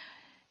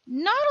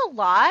 Not a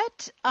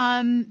lot.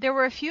 There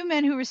were a few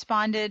men who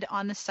responded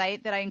on the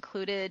site that I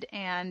included,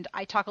 and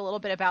I talk a little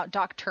bit about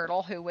Doc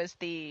Turtle, who was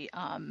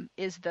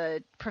is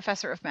the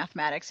professor of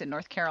mathematics in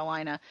North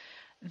Carolina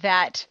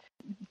that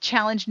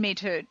challenged me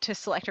to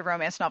select a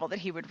romance novel that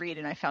he would read,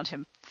 and I found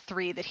him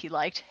 3 that he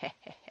liked.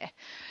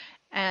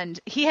 And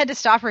he had to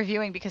stop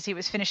reviewing because he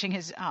was finishing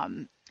his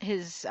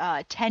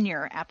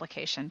tenure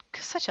application.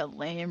 Such a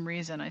lame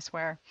reason, I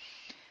swear.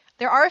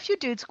 There are a few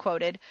dudes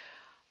quoted.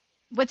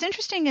 What's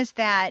interesting is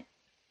that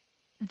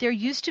there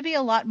used to be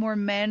a lot more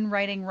men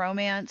writing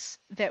romance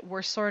that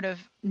were sort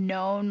of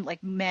known,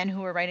 like men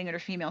who were writing under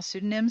female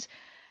pseudonyms.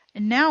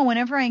 And now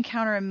whenever I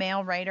encounter a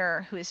male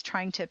writer who is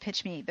trying to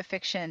pitch me the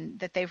fiction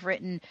that they've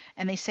written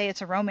and they say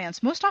it's a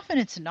romance, most often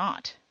it's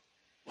not.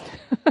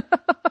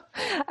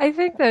 I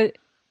think that,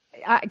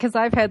 because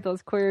I've had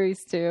those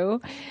queries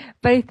too,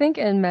 but I think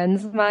in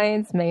men's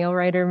minds, male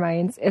writer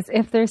minds, is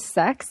if there's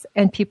sex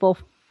and people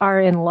are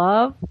in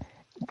love,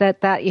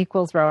 that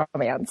equals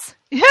romance.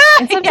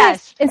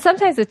 Yes. And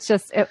sometimes it's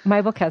just,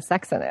 my book has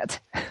sex in it.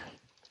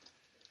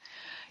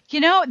 You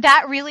know,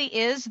 that really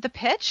is the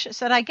pitch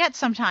that I get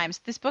sometimes.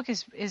 This book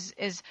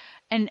is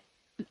an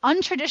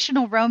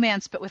untraditional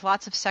romance, but with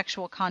lots of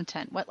sexual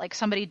content. What, like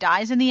somebody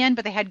dies in the end,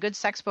 but they had good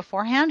sex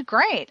beforehand?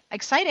 Great.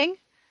 Exciting.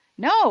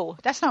 No,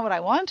 that's not what I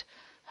want.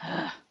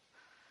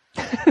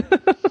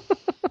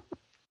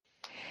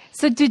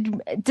 So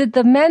did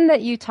the men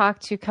that you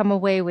talked to come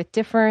away with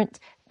different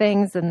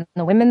things than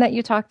the women that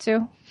you talked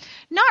to?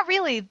 Not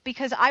really,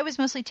 because I was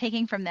mostly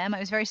taking from them. I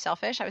was very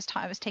selfish. I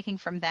was taking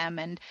from them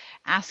and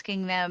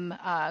asking them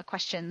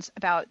questions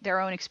about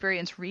their own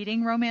experience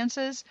reading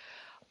romances.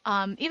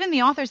 Even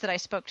the authors that I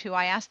spoke to,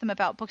 I asked them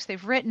about books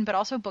they've written, but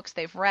also books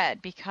they've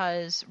read,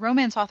 because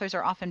romance authors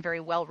are often very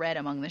well read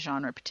among the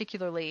genre,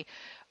 particularly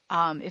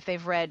if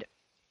they've read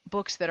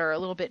books that are a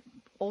little bit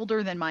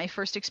older than my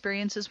first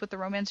experiences with the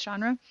romance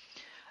genre.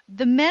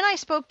 The men I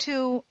spoke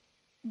to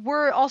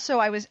were also,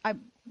 I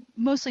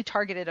mostly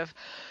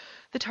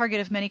the target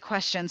of many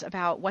questions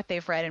about what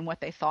they've read and what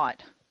they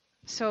thought.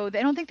 So I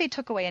don't think they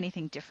took away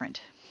anything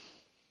different,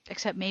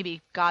 except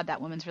maybe, God,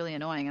 that woman's really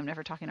annoying. I'm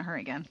never talking to her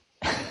again.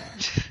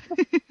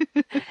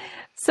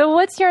 So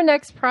what's your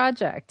next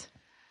project?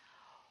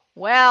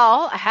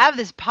 Well, I have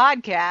this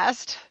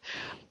podcast.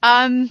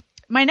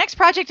 My next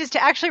project is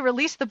to actually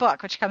release the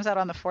book, which comes out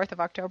on the 4th of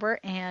October,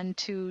 and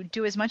to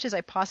do as much as I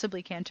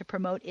possibly can to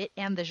promote it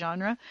and the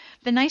genre.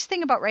 The nice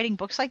thing about writing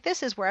books like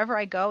this is wherever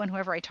I go and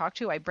whoever I talk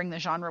to, I bring the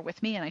genre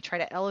with me, and I try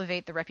to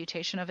elevate the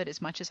reputation of it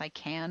as much as I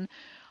can,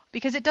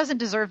 because it doesn't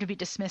deserve to be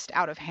dismissed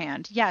out of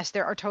hand. Yes,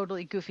 there are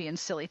totally goofy and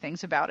silly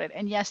things about it,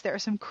 and yes, there are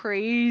some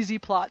crazy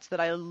plots that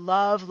I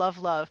love, love,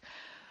 love,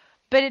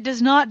 but it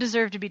does not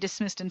deserve to be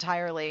dismissed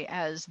entirely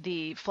as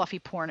the fluffy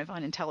porn of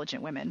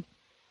unintelligent women.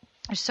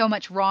 There's so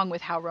much wrong with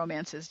how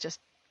romance is just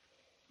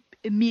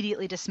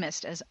immediately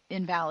dismissed as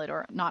invalid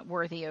or not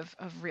worthy of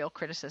real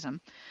criticism.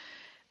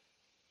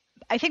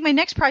 I think my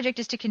next project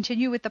is to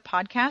continue with the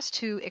podcast,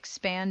 to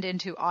expand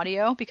into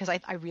audio, because I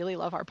really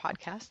love our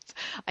podcasts.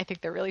 I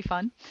think they're really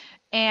fun.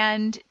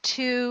 And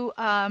to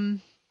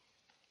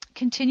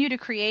continue to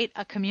create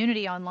a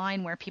community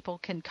online where people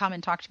can come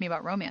and talk to me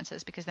about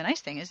romances, because the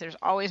nice thing is there's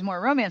always more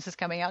romances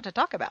coming out to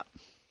talk about.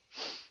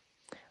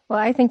 Well,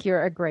 I think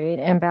you're a great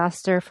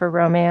ambassador for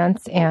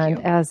romance,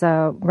 and as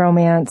a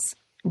romance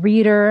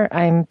reader,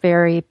 I'm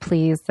very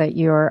pleased that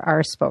you're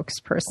our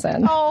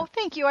spokesperson. Oh,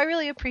 thank you. I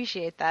really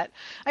appreciate that.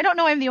 I don't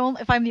know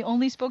if I'm the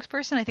only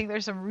spokesperson. I think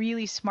there's some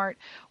really smart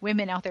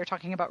women out there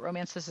talking about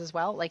romances as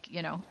well, like,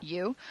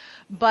 you.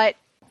 But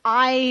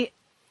I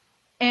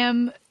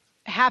am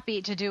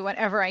happy to do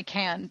whatever I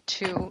can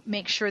to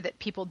make sure that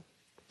people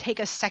take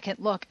a second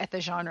look at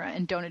the genre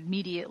and don't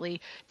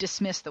immediately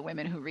dismiss the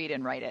women who read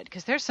and write it,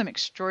 because there's some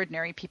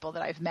extraordinary people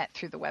that I've met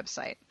through the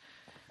website.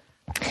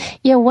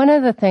 Yeah, one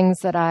of the things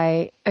that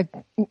I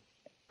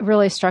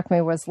really struck me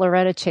was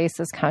Loretta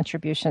Chase's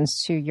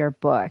contributions to your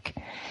book,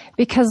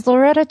 because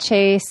Loretta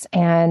Chase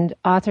and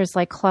authors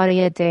like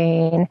Claudia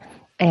Dane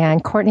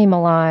and Courtney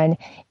Milan,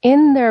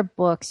 in their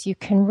books, you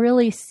can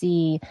really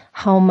see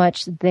how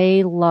much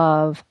they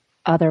love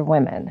other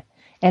women,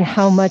 and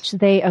how much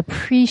they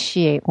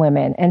appreciate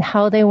women, and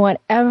how they want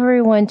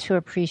everyone to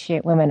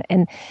appreciate women.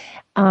 And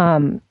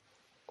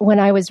when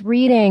I was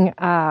reading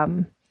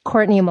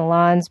Courtney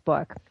Milan's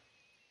book,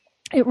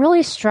 it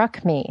really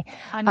struck me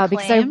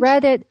because I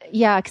read it.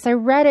 Yeah, because I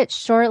read it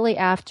shortly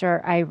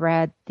after I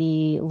read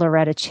the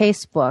Loretta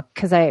Chase book,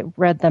 because I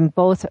read them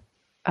both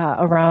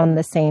around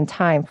the same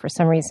time for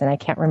some reason. I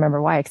can't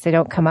remember why, because they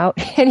don't come out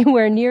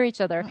anywhere near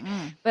each other.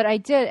 Mm-mm. But I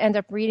did end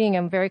up reading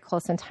them very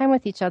close in time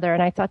with each other.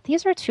 And I thought,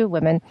 these are two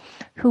women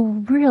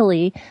who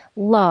really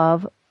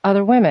love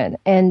other women.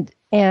 And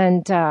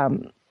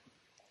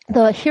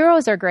the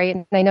heroes are great.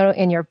 And I know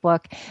in your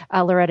book,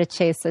 Loretta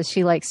Chase says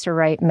she likes to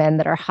write men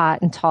that are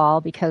hot and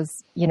tall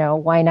because,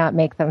 why not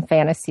make them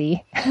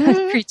fantasy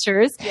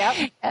creatures?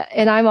 Yep.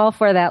 And I'm all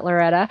for that,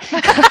 Loretta.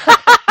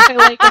 I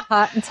like them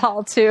hot and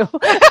tall too.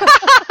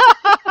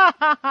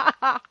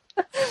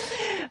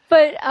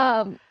 But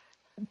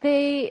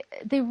they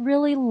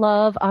really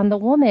love on the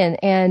woman,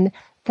 and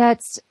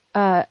that's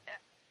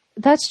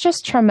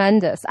just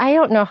tremendous. I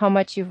don't know how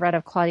much you've read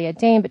of Claudia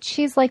Dane, but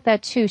she's like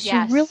that too. She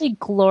really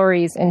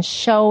glories in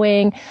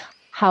showing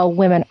how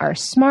women are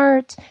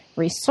smart,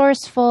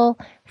 resourceful,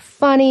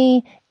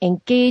 funny,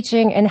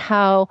 engaging, and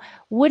how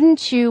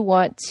wouldn't you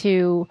want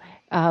to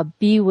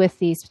be with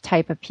these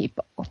type of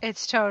people?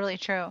 It's totally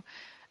true.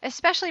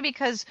 Especially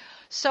because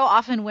so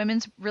often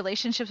women's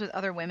relationships with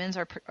other women's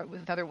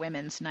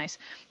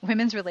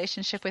women's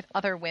relationship with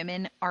other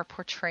women are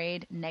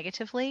portrayed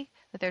negatively,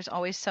 that there's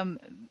always some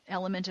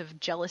element of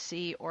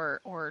jealousy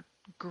or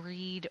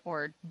greed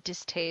or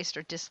distaste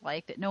or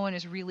dislike, that no one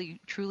is really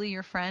truly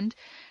your friend.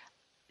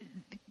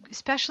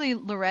 Especially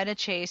Loretta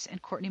Chase and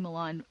Courtney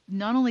Milan,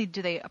 not only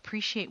do they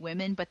appreciate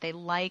women, but they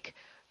like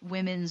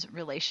women's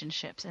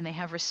relationships, and they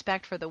have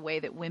respect for the way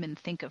that women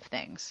think of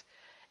things.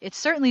 it's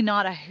certainly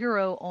not a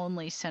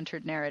hero-only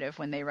centered narrative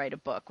when they write a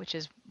book, which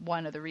is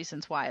one of the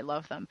reasons why I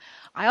love them.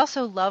 I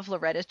also love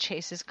Loretta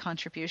Chase's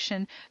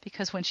contribution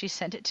because when she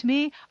sent it to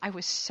me, I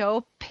was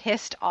so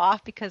pissed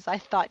off because I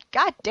thought,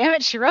 God damn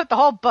it, she wrote the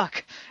whole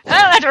book.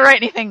 I don't have to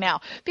write anything now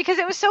because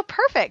it was so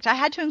perfect. I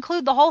had to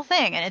include the whole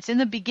thing, and it's in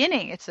the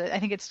beginning. I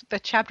think it's the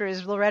chapter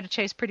is Loretta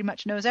Chase pretty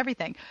much knows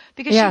everything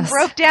because she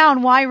broke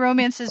down why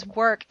romances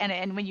work,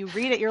 and when you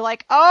read it, you're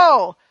like,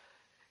 oh,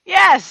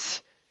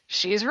 yes,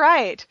 she's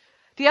right.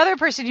 The other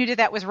person who did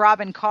that was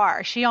Robin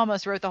Carr. She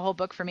almost wrote the whole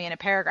book for me in a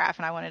paragraph,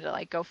 and I wanted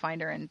to go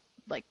find her and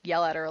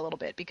yell at her a little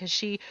bit because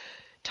she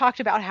talked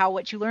about how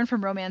what you learn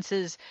from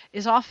romances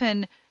is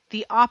often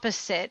the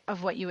opposite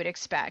of what you would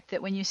expect.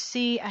 That when you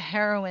see a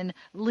heroine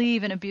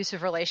leave an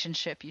abusive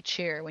relationship, you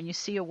cheer. When you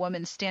see a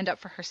woman stand up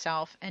for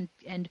herself and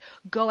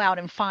go out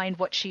and find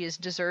what she is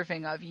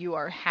deserving of, you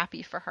are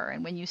happy for her.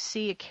 And when you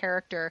see a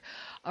character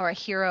or a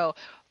hero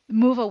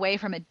move away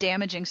from a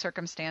damaging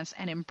circumstance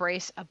and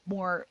embrace a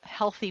more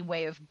healthy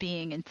way of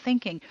being and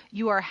thinking,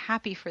 you are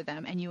happy for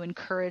them and you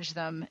encourage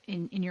them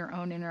in your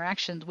own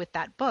interactions with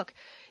that book.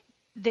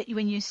 That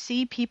when you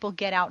see people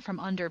get out from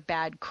under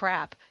bad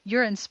crap,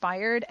 you're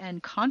inspired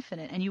and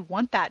confident, and you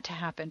want that to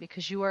happen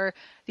because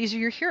these are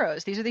your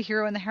heroes. These are the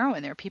hero and the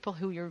heroine. They're people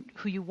who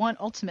you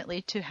want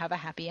ultimately to have a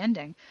happy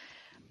ending.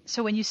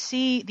 So when you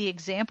see the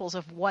examples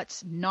of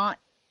what's not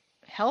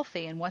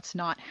healthy and what's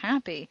not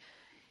happy,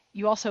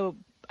 you also,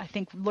 I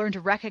think, learn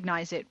to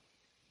recognize it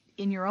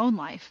in your own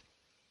life.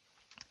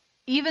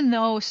 Even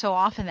though so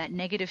often that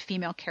negative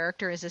female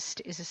character is a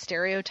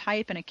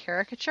stereotype and a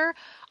caricature,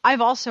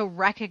 I've also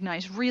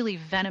recognized really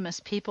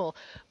venomous people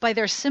by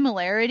their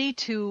similarity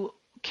to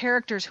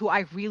characters who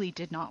I really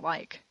did not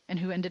like and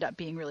who ended up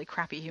being really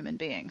crappy human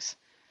beings.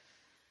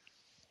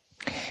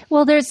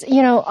 Well, there's,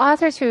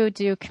 authors who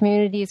do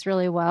communities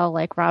really well,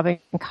 like Robin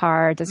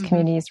Carr does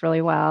communities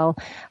really well.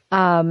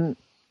 But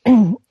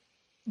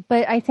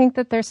I think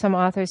that there's some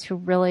authors who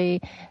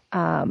really,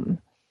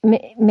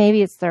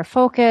 maybe it's their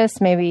focus,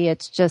 maybe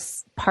it's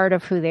just part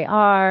of who they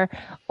are,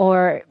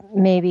 or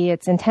maybe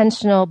it's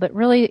intentional, but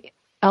really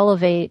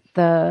elevate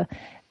the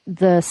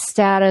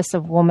status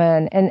of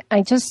woman. And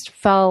I just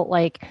felt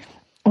like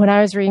when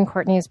I was reading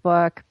Courtney's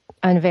book,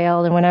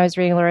 Unveiled, and when I was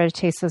reading Loretta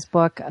Chase's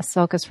book,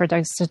 Silk is for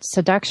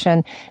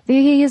Seduction,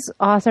 these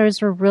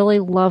authors were really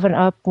loving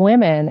up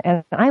women.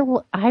 And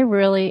I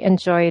really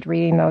enjoyed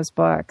reading those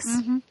books.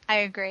 Mm-hmm. I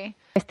agree.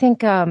 I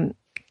think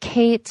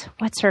Kate,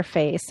 what's her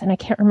face? And I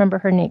can't remember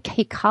her name.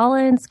 Kate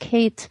Collins?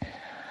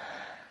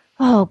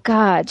 Oh,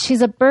 God.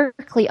 She's a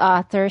Berkeley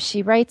author.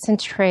 She writes in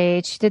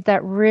trade. She did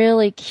that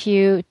really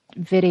cute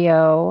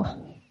video.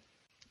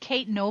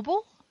 Kate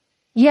Noble?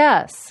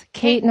 Yes,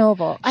 Kate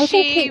Noble. I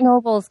think Kate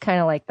Noble is kind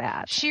of like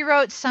that. She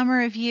wrote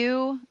Summer of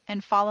You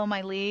and Follow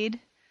My Lead.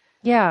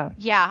 Yeah.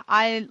 Yeah,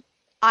 I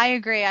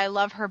agree. I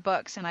love her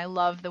books, and I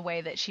love the way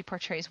that she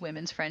portrays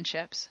women's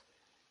friendships.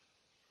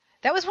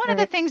 That was one of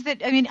the things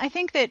that, I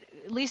think that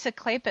Lisa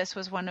Kleypas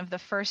was one of the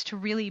first to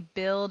really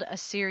build a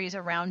series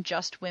around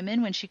just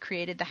women when she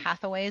created the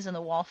Hathaways and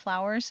the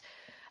Wallflowers.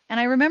 And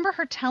I remember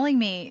her telling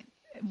me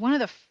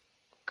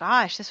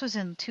this was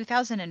in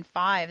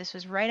 2005. This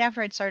was right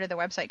after I'd started the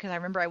website because I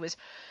remember I was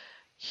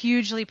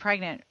hugely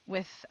pregnant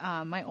with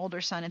my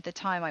older son at the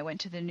time. I went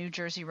to the New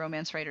Jersey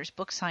Romance Writers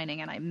book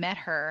signing and I met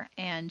her,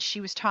 and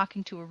she was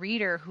talking to a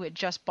reader who had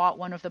just bought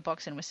one of the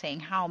books and was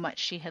saying how much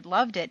she had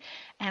loved it.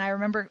 And I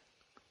remember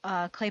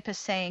Kleypas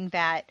saying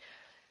that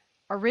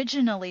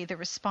originally the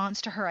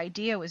response to her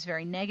idea was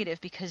very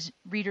negative because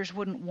readers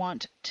wouldn't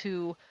want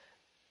to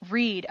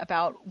read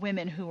about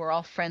women who were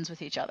all friends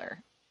with each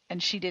other.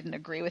 And she didn't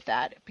agree with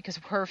that because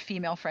her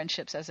female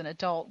friendships as an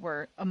adult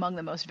were among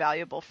the most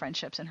valuable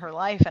friendships in her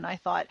life. And I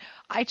thought,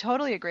 I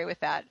totally agree with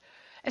that,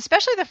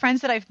 especially the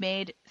friends that I've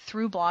made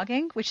through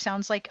blogging, which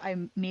sounds like I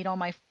meet all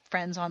my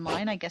friends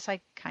online. I guess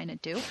I kind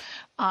of do.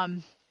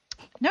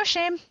 No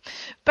shame.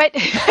 But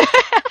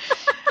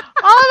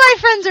all of my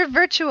friends are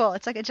virtual.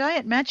 It's like a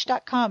giant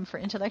match.com for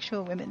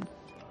intellectual women.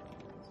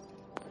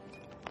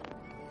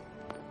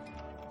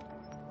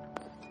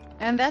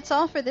 And that's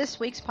all for this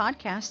week's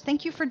podcast.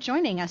 Thank you for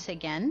joining us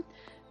again.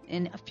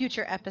 In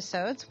future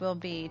episodes, we'll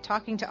be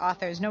talking to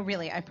authors. No,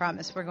 really, I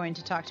promise. We're going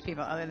to talk to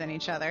people other than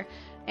each other.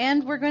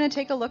 And we're going to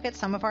take a look at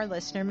some of our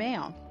listener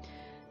mail.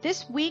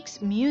 This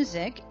week's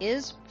music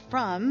is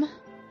from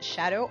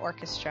Shadow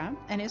Orchestra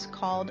and is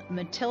called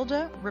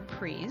Matilda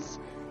Reprise.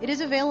 It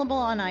is available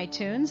on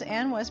iTunes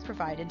and was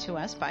provided to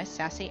us by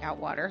Sassy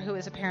Outwater, who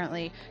is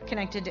apparently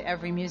connected to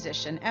every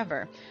musician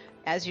ever.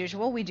 As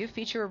usual, we do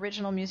feature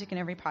original music in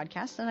every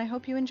podcast, and I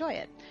hope you enjoy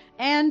it.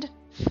 And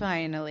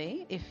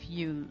finally, if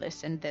you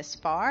listened this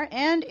far,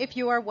 and if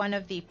you are one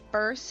of the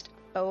first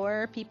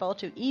 4 people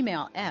to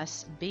email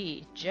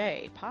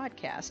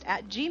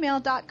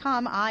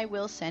sbjpodcast@gmail.com, I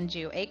will send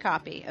you a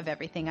copy of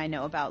Everything I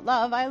Know About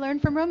Love I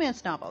Learned from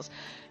Romance Novels.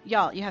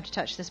 Y'all, you have to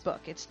touch this book.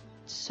 It's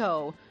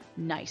so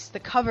nice. The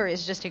cover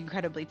is just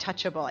incredibly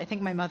touchable. I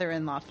think my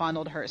mother-in-law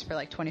fondled hers for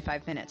like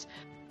 25 minutes.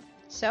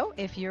 So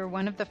if you're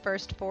one of the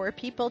first 4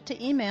 people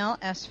to email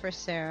S for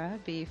Sarah,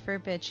 B for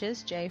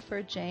Bitches, J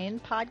for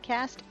Jane,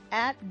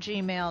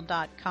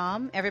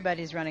 podcast@gmail.com.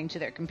 Everybody's running to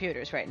their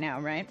computers right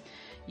now, right?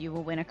 You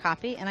will win a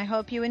copy, and I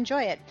hope you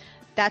enjoy it.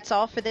 That's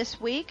all for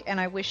this week, and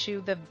I wish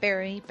you the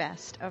very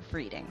best of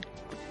reading.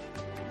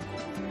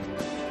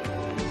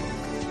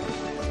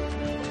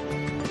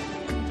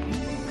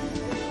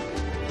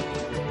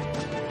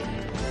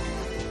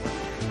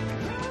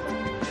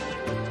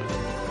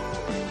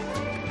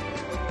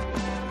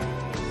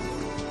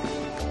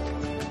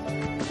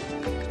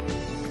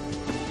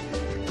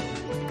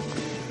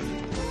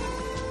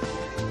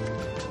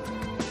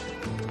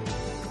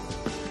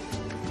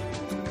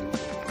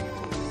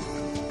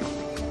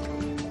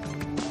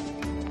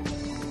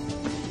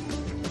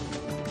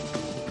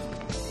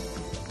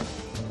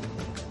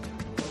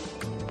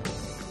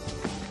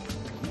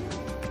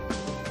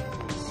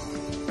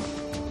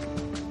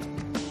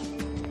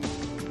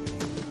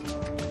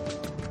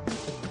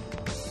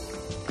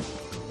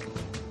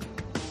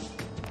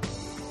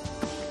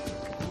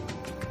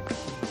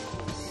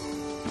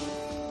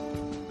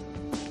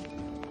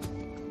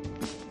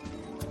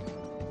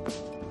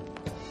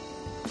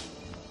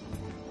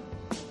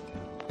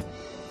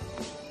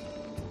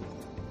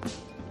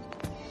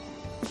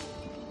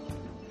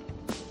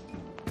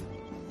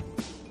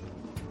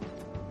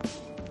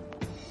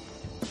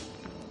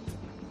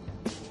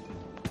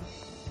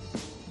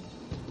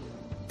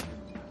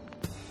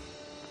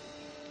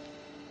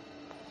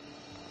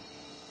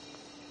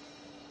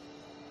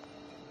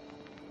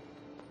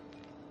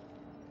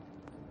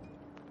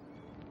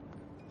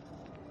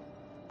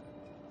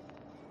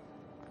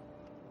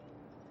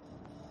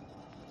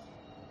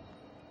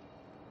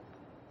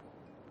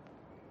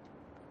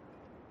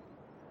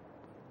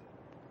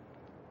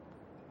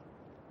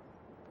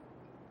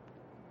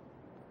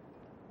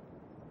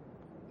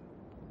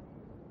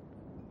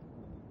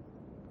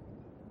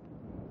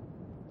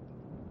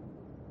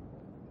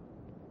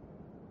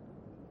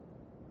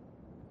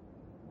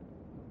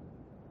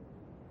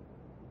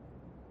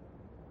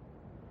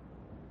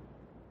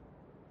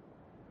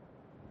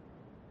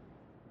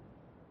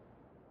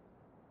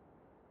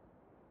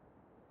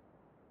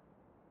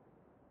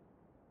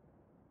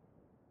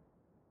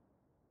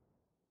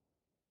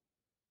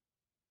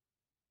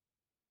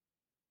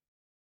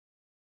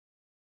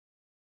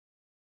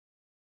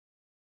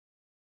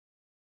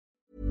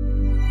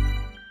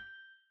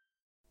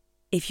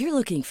 If you're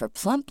looking for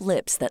plump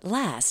lips that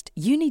last,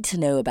 you need to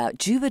know about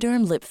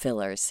Juvederm lip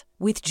fillers.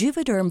 With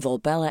Juvederm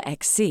Volbella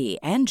XC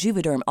and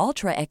Juvederm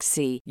Ultra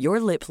XC, your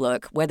lip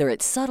look, whether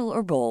it's subtle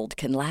or bold,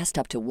 can last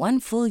up to 1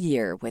 full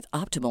year with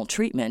optimal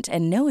treatment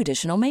and no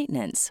additional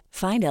maintenance.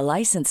 Find a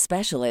licensed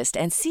specialist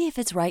and see if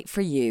it's right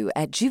for you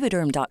at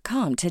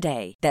Juvederm.com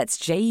today. That's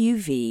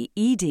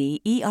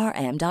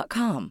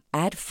JUVEDERM.com.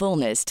 Add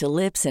fullness to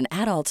lips in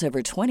adults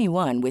over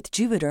 21 with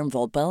Juvederm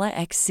Volbella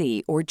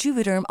XC or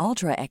Juvederm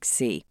Ultra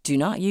XC. Do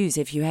not use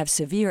if you have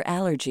severe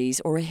allergies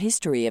or a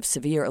history of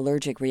severe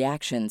allergic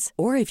reactions,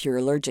 or if you're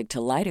allergic to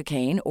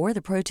lidocaine or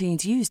the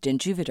proteins used in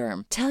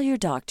Juvederm. Tell your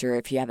doctor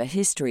if you have a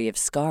history of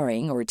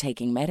scarring or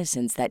taking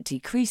medicines that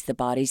decrease the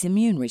body's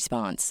immune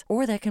response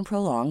or that can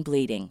prolong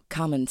bleeding.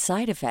 Common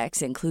side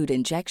effects include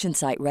injection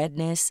site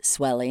redness,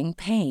 swelling,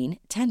 pain,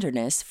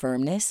 tenderness,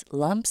 firmness,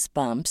 lumps,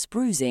 bumps,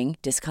 bruising,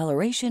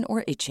 discoloration,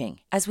 or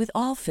itching. As with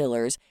all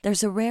fillers,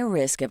 there's a rare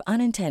risk of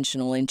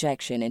unintentional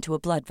injection into a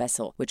blood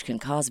vessel, which can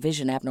cause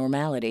vision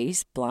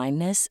abnormalities,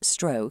 blindness,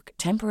 stroke,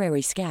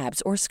 temporary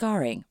scabs, or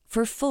scarring.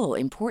 For full,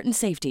 important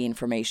safety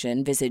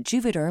information, visit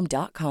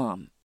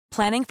Juvederm.com.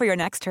 Planning for your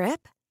next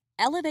trip?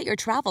 Elevate your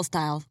travel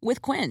style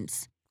with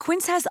Quince.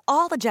 Quince has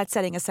all the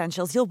jet-setting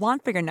essentials you'll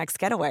want for your next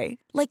getaway,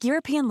 like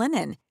European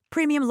linen,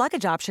 premium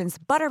luggage options,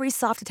 buttery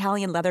soft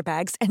Italian leather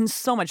bags, and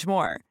so much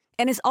more.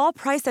 And is all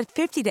priced at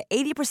 50 to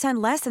 80%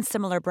 less than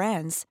similar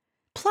brands.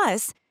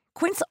 Plus,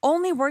 Quince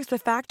only works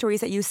with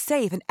factories that use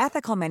safe and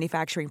ethical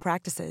manufacturing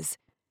practices.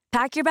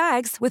 Pack your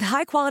bags with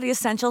high-quality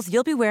essentials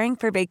you'll be wearing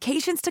for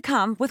vacations to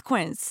come with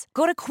Quince.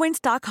 Go to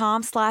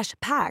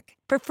quince.com/pack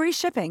for free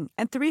shipping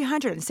and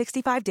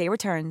 365-day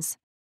returns.